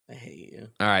 I hate you.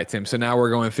 All right, Tim. So now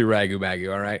we're going through Ragu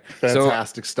Bagu. All right.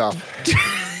 Fantastic stuff.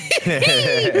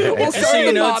 We'll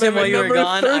start Tim, while you were number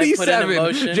gone, I put in a 37,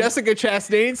 motion. Jessica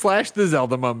Chastain / the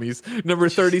Zelda Mummies. Number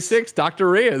 36, Dr.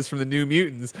 Reyes from the New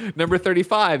Mutants. Number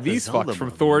 35, these fucks from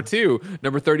Thor 2.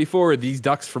 Number 34, these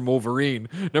ducks from Wolverine.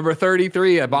 Number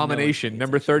 33, Abomination.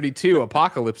 Number 32,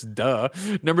 Apocalypse, duh.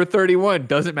 Number 31,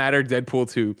 doesn't matter,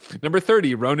 Deadpool 2. Number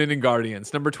 30, Ronan and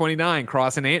Guardians. Number 29,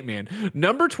 Cross and Ant-Man.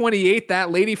 Number 28, that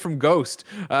lady from Ghost.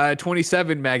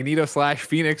 27, Magneto /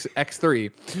 Phoenix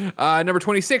X3. Number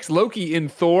 26, Loki in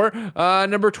Thor.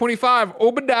 Number 25,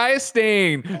 Obadiah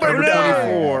Stane. Number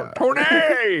 24, Tony.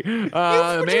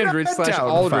 Mandridge /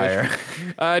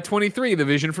 Aldrich. 23, The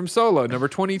Vision from Solo. Number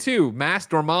 22, Mass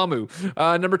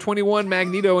Dormammu. Number 21,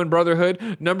 Magneto in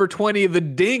Brotherhood. Number 20, The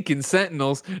Dink in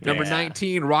Sentinels. Number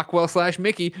 19, Rockwell /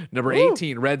 Mickey. Number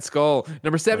 18, Red Skull.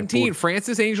 Number 17,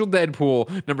 Francis Angel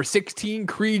Deadpool. Number 16,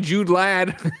 Kree Jude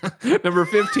Ladd. Number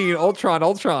 15, Ultron.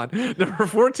 Number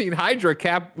 14, Hydra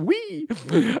Cap.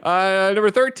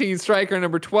 Number 13, Stryker.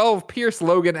 Number 12, Pierce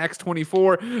Logan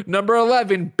X-24. Number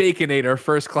 11, Baconator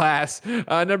First Class.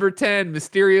 Number 10,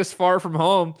 Mysterious Far From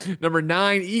Home. Number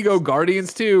 9, Ego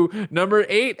Guardians 2. Number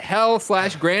 8, Hell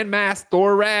 / Grand Mass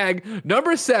Thor Rag.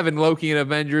 Number 7, Loki and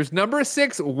Avengers. Number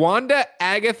 6, Wanda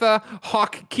Agatha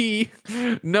Hawk Key.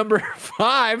 Number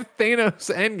 5, Thanos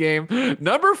Endgame.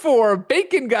 Number 4,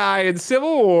 Bacon Guy in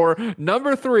Civil War.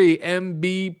 Number 3,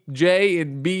 MBJ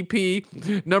in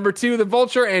BP. Number 2, The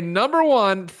Vulture. And number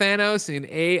 1, Thanos in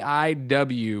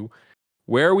AIW.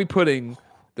 Where are we putting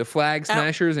the Flag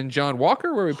Smashers and John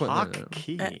Walker? Where are we putting Hawk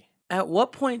Key? At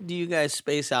what point do you guys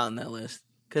space out in that list?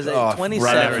 Because at 27,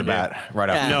 right after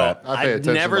that. I pay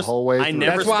attention the whole way through.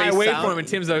 That's why I wait for him, and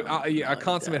Tim's a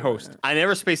consummate host. I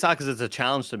never space out because it's a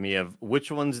challenge to me of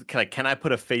which ones can I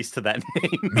put a face to that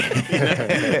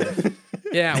name?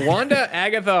 Yeah, Wanda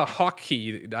Agatha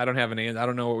Hawkeye. I don't have an answer. I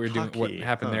don't know what we were doing. What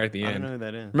happened there at the end? I don't know who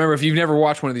that is. Remember, if you've never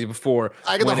watched one of these before,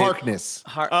 Agatha Harkness.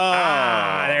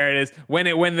 There it is. When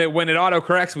it auto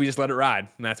corrects, we just let it ride,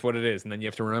 and that's what it is. And then you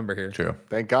have to remember here. True.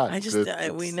 Thank God.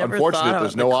 We never unfortunate. thought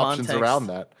There's of no the options context. around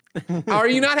that. Are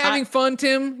you not having fun,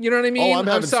 Tim? You know what I mean? I'm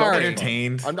having sorry.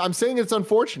 Entertained. I'm saying it's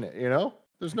unfortunate. You know,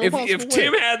 there's no. If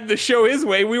Tim had the show his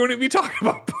way, we wouldn't be talking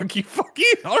about Bucky fucking.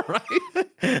 All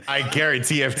right. I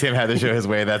guarantee if Tim had the show his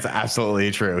way, that's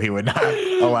absolutely true. He would not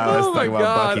allow us to talk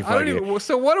about Bucky fucking.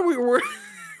 So what are we? We're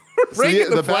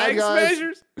ranking the Flag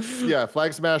Smashers. Yeah,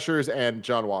 Flag Smashers and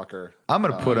John Walker. I'm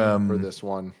gonna put him for this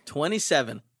one.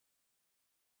 27.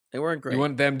 They weren't great. You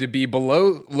want them to be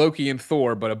below Loki and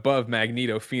Thor, but above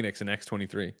Magneto, Phoenix, and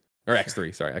X-23 or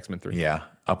X3. Sorry, X-Men 3. Yeah,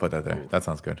 I'll put that there. That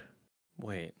sounds good.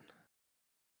 Wait.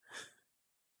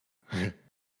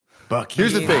 Buck.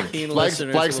 Here's the thing: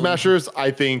 Flag Smashers,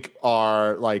 I think,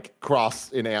 are like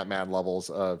cross in Ant-Man levels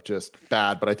of just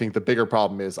bad. But I think the bigger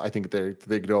problem is I think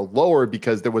they go lower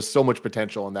because there was so much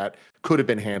potential and that could have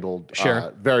been handled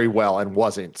very well and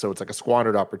wasn't. So it's like a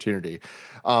squandered opportunity.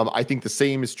 I think the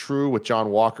same is true with John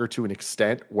Walker to an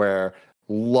extent, where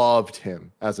loved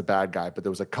him as a bad guy, but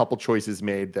there was a couple choices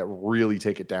made that really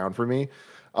take it down for me.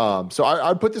 So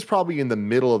I'd put this probably in the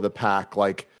middle of the pack,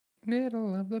 like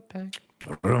middle of the pack.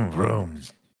 Vroom, vroom.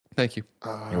 Thank you.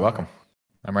 You're welcome.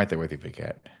 I'm right there with you, Big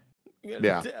Cat.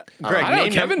 Yeah. Greg, I know,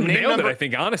 Kevin nailed it, I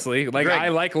think, honestly. Like, Greg, I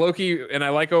like Loki and I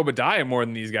like Obadiah more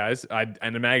than these guys.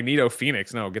 And the Magneto,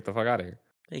 Phoenix. No, get the fuck out of here.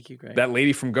 Thank you, Greg. That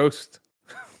lady from Ghost.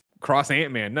 Cross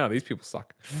Ant-Man. No, these people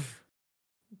suck.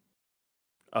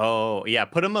 Oh, yeah.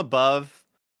 Put him above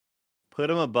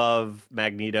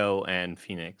Magneto and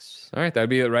Phoenix. All right.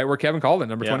 That'd be right where Kevin called it,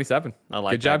 number 27. I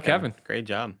like Good job, Kevin. Great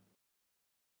job.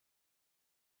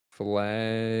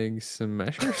 Flag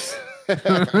Smashers.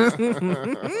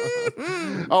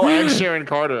 Oh, and Sharon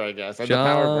Carter, I guess. And John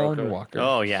the Power Broker. Walker.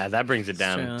 Oh, yeah. That brings it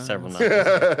down several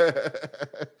notches.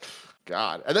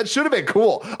 God. And that should have been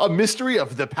cool. A mystery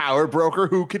of the Power Broker.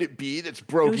 Who could it be that's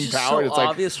broken power? So it's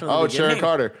like, it's Sharon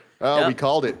Carter. Oh, we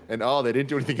called it. And they didn't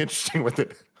do anything interesting with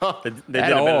it. They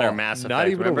did a bit in Mass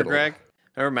Effect. Remember, Greg?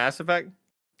 Remember Mass Effect?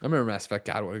 I remember Mass Effect.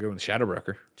 God, I want to go with Shadow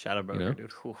Broker. Shadow Broker, you know?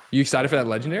 dude. Oof. You excited for that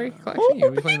Legendary collection?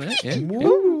 You be playing that?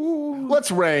 Yeah.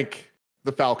 Let's rank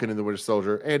the Falcon and the Winter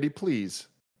Soldier. Andy, please,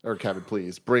 or Kevin,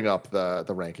 please bring up the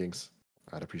rankings.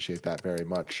 I'd appreciate that very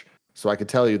much. So I can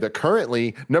tell you that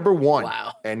currently, number 1,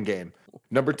 Endgame.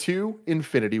 Number 2,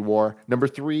 Infinity War. Number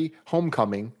 3,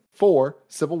 Homecoming. 4,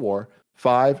 Civil War.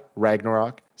 5,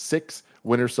 Ragnarok. 6,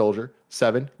 Winter Soldier.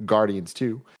 7, Guardians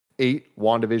 2. 8,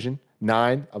 WandaVision.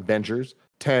 9, Avengers.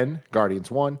 10, Guardians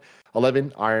 1.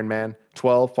 11, Iron Man.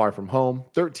 12, Far From Home.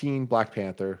 13, Black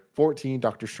Panther. 14,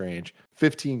 Doctor Strange.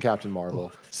 15, Captain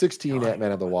Marvel. 16,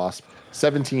 Ant-Man and the Wasp.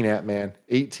 17, Ant-Man.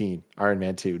 18, Iron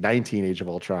Man 2. 19, Age of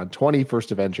Ultron. 20,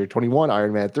 First Avenger. 21,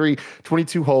 Iron Man 3.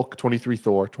 22, Hulk. 23,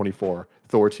 Thor. 24,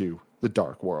 Thor 2, The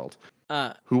Dark World.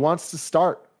 Who wants to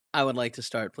start? I would like to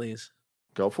start, please.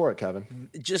 Go for it, Kevin.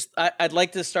 I'd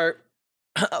like to start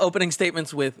opening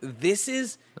statements with, this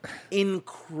is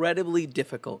incredibly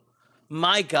difficult.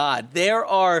 My God, there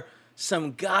are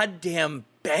some goddamn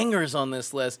bangers on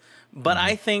this list, but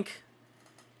I think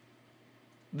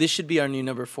this should be our new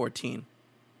number 14.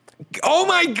 Oh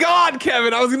my God,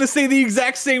 Kevin! I was going to say the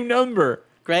exact same number.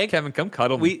 Greg, Kevin, come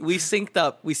cuddle me. We synced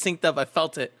up. I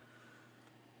felt it.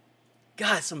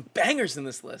 God, some bangers in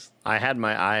this list. I had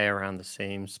my eye around the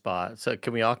same spot. So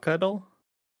can we all cuddle?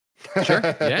 Sure.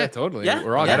 Yeah, totally. Yeah,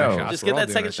 we're all getting shots. Just get that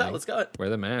second shot. Let's go. Wear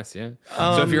the mask, yeah.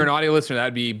 So if you're an audio listener,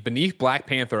 that'd be beneath Black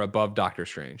Panther, above Doctor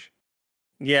Strange.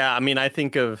 Yeah, I mean, I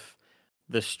think of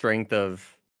the strength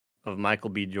of Michael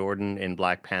B. Jordan in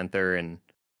Black Panther, and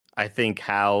I think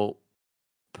how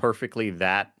perfectly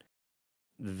that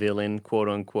villain, quote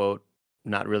unquote,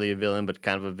 not really a villain, but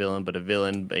kind of a villain, but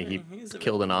he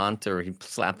killed an aunt, or he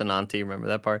slapped an auntie. Remember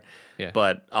that part? Yeah.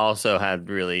 But also had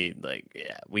really,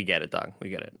 we get it, dog. We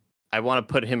get it. I want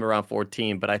to put him around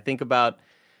 14, but I think about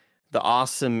the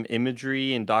awesome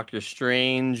imagery in Doctor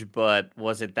Strange, but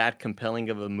was it that compelling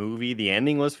of a movie? The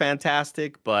ending was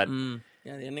fantastic, but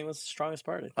yeah, the ending was the strongest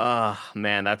part.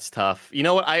 Man, that's tough. You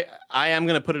know what? I am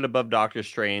gonna put it above Doctor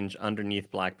Strange,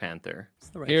 underneath Black Panther.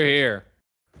 Here.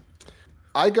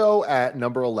 I go at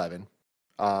number 11,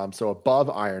 so above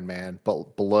Iron Man,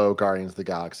 but below Guardians of the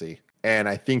Galaxy. And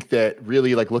I think that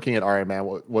really, like, looking at Iron Man,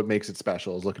 what makes it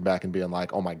special is looking back and being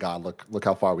like, oh my God, look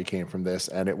how far we came from this.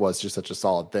 And it was just such a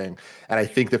solid thing. And I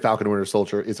think the Falcon and Winter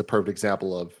Soldier is a perfect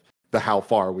example of how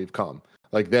far we've come.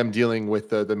 Like, them dealing with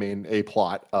the main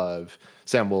plot of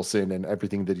Sam Wilson and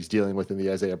everything that he's dealing with in the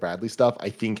Isaiah Bradley stuff,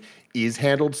 I think is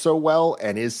handled so well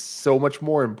and is so much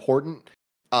more important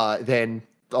than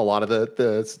a lot of the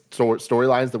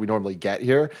storylines that we normally get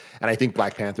here. And I think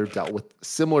Black Panther dealt with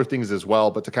similar things as well,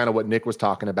 but to kind of what Nick was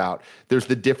talking about, there's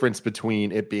the difference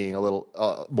between it being a little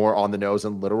more on the nose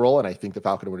and literal. And I think the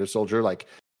Falcon and Winter Soldier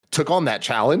took on that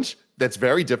challenge that's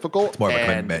very difficult. It's more of a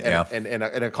commitment,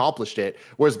 and accomplished it.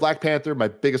 Whereas Black Panther, my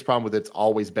biggest problem with it's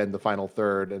always been the final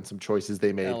third and some choices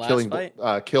they made. Killing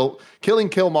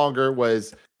Killmonger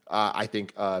was I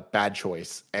think a bad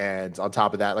choice. And on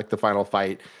top of that, the final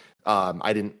fight,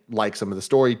 I didn't like some of the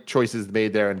story choices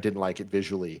made there and didn't like it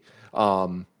visually.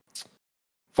 Far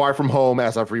From Home,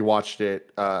 as I've rewatched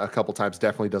it a couple times,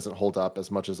 definitely doesn't hold up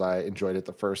as much as I enjoyed it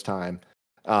the first time.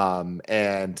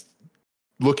 And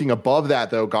looking above that,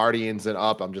 though, Guardians and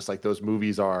Up, I'm just like, those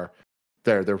movies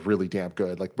they're really damn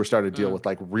good. We're starting to deal with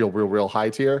real high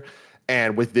tier.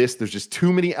 And with this, there's just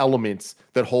too many elements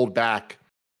that hold back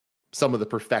some of the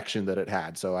perfection that it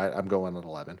had. So I'm going on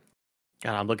 11.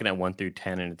 God, I'm looking at 1 through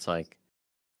 10, and it's like,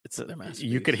 their masterpiece.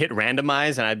 You could hit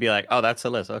randomize, and I'd be like, oh, that's the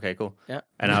list. Okay, cool. Yeah.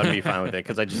 And I would be fine with it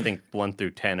because I just think 1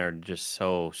 through 10 are just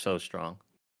so strong.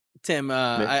 Tim,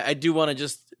 I do want to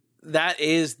just, that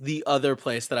is the other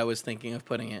place that I was thinking of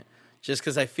putting it, just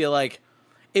because I feel like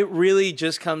it really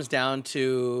just comes down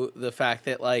to the fact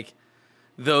that, like,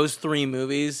 those 3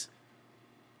 movies,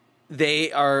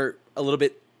 they are a little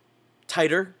bit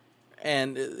tighter,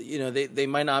 and they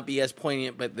might not be as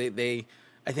poignant, but they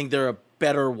I think they're a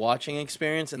better watching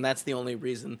experience, and that's the only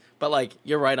reason. But like,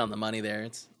 you're right on the money there.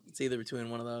 It's either between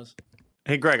one of those.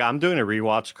 Hey, Greg, I'm doing a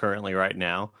rewatch currently right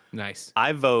now. Nice.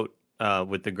 I vote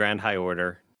with the Grand High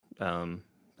Order, the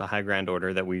High Grand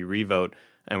Order, that we revote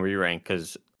and re-rank,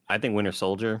 because I think Winter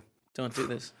Soldier. Don't do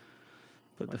this.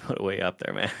 Put it way up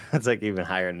there, man. It's like even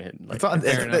higher than it. Like,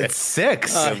 it's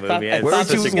 6. I thought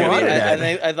this was going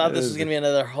to be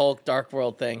another Hulk Dark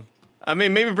World thing. I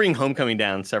mean, maybe bring Homecoming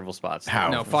down several spots.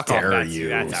 No, fuck off. That's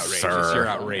outrageous. Sir. You're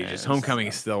outrageous. Homecoming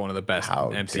is still one of the best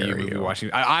MCU movie you.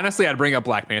 watching. Honestly, I'd bring up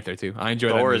Black Panther too. I enjoy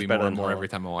that movie more and more every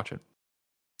time I watch it.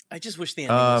 I just wish the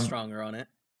ending was stronger on it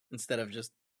instead of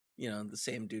just, the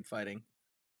same dude fighting.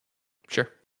 Sure.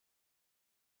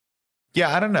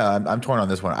 Yeah, I don't know. I'm torn on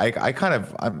this one.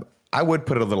 I would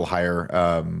put it a little higher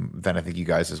than I think you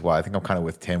guys as well. I think I'm kind of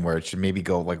with Tim, where it should maybe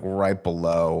go like right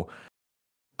below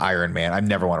Iron Man. I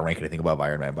never want to rank anything above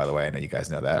Iron Man, by the way. I know you guys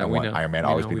know that. I want Iron Man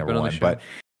always be number one. But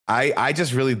I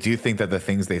just really do think that the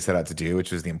things they set out to do,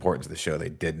 which was the importance of the show, they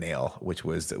did nail, which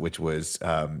was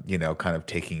kind of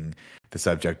taking the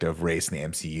subject of race in the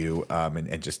MCU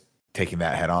and just taking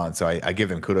that head on. So I give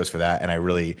them kudos for that. And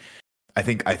I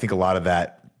think a lot of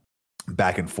that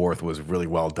back and forth was really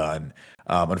well done.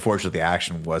 Unfortunately, the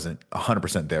action wasn't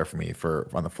 100% there for me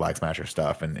on the Flag Smasher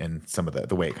stuff and some of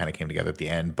the way it kind of came together at the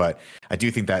end. But I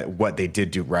do think that what they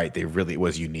did do right, they really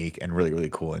was unique and really, really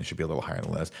cool, and should be a little higher on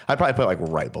the list. I'd probably put it like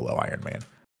right below Iron Man.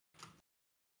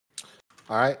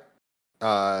 All right.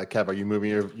 Kev, are you moving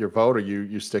your vote, or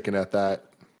you sticking at that?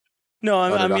 No,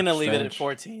 I'm going to leave it at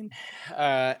 14.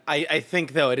 I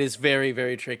think, though, it is very,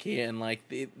 very tricky, and like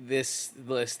this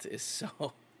list is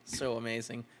so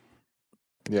amazing.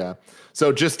 Yeah.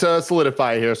 So just to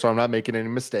solidify here, so I'm not making any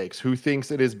mistakes, who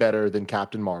thinks it is better than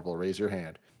Captain Marvel? Raise your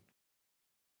hand.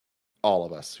 All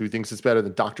of us. Who thinks it's better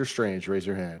than Doctor Strange? Raise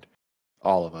your hand.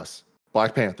 All of us.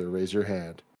 Black Panther, raise your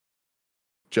hand.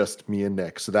 Just me and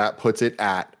Nick. So that puts it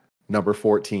at number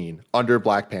 14, under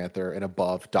Black Panther and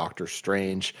above Doctor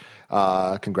Strange.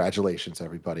 Congratulations,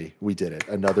 everybody. We did it.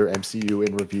 Another MCU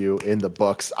in review in the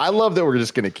books. I love that we're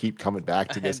just going to keep coming back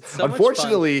to this.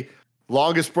 Unfortunately,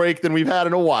 longest break than we've had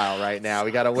in a while right now.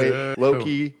 We got to wait.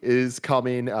 Loki is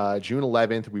coming June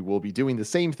 11th. We will be doing the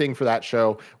same thing for that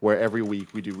show, where every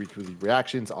week we do weekly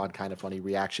reactions on Kind of Funny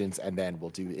Reactions, and then we'll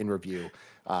do in review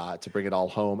to bring it all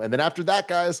home. And then after that,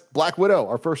 guys, Black Widow,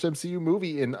 our first MCU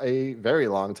movie in a very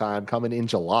long time, coming in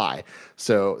July.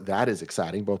 So that is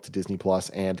exciting, both to Disney Plus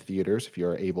and theaters, if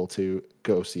you're able to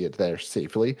go see it there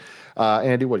safely.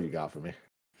 Andy, what do you got for me?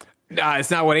 Nah,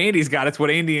 it's not what Andy's got. It's what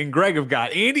Andy and Greg have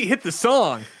got. Andy, hit the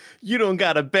song. You don't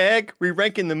got to beg.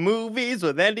 Re-ranking the movies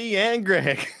with Andy and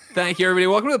Greg. Thank you, everybody.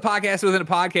 Welcome to the podcast within a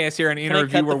podcast here, an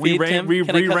interview where we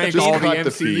re-rank all the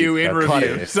MCU in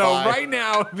review. So right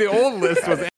now, the old list was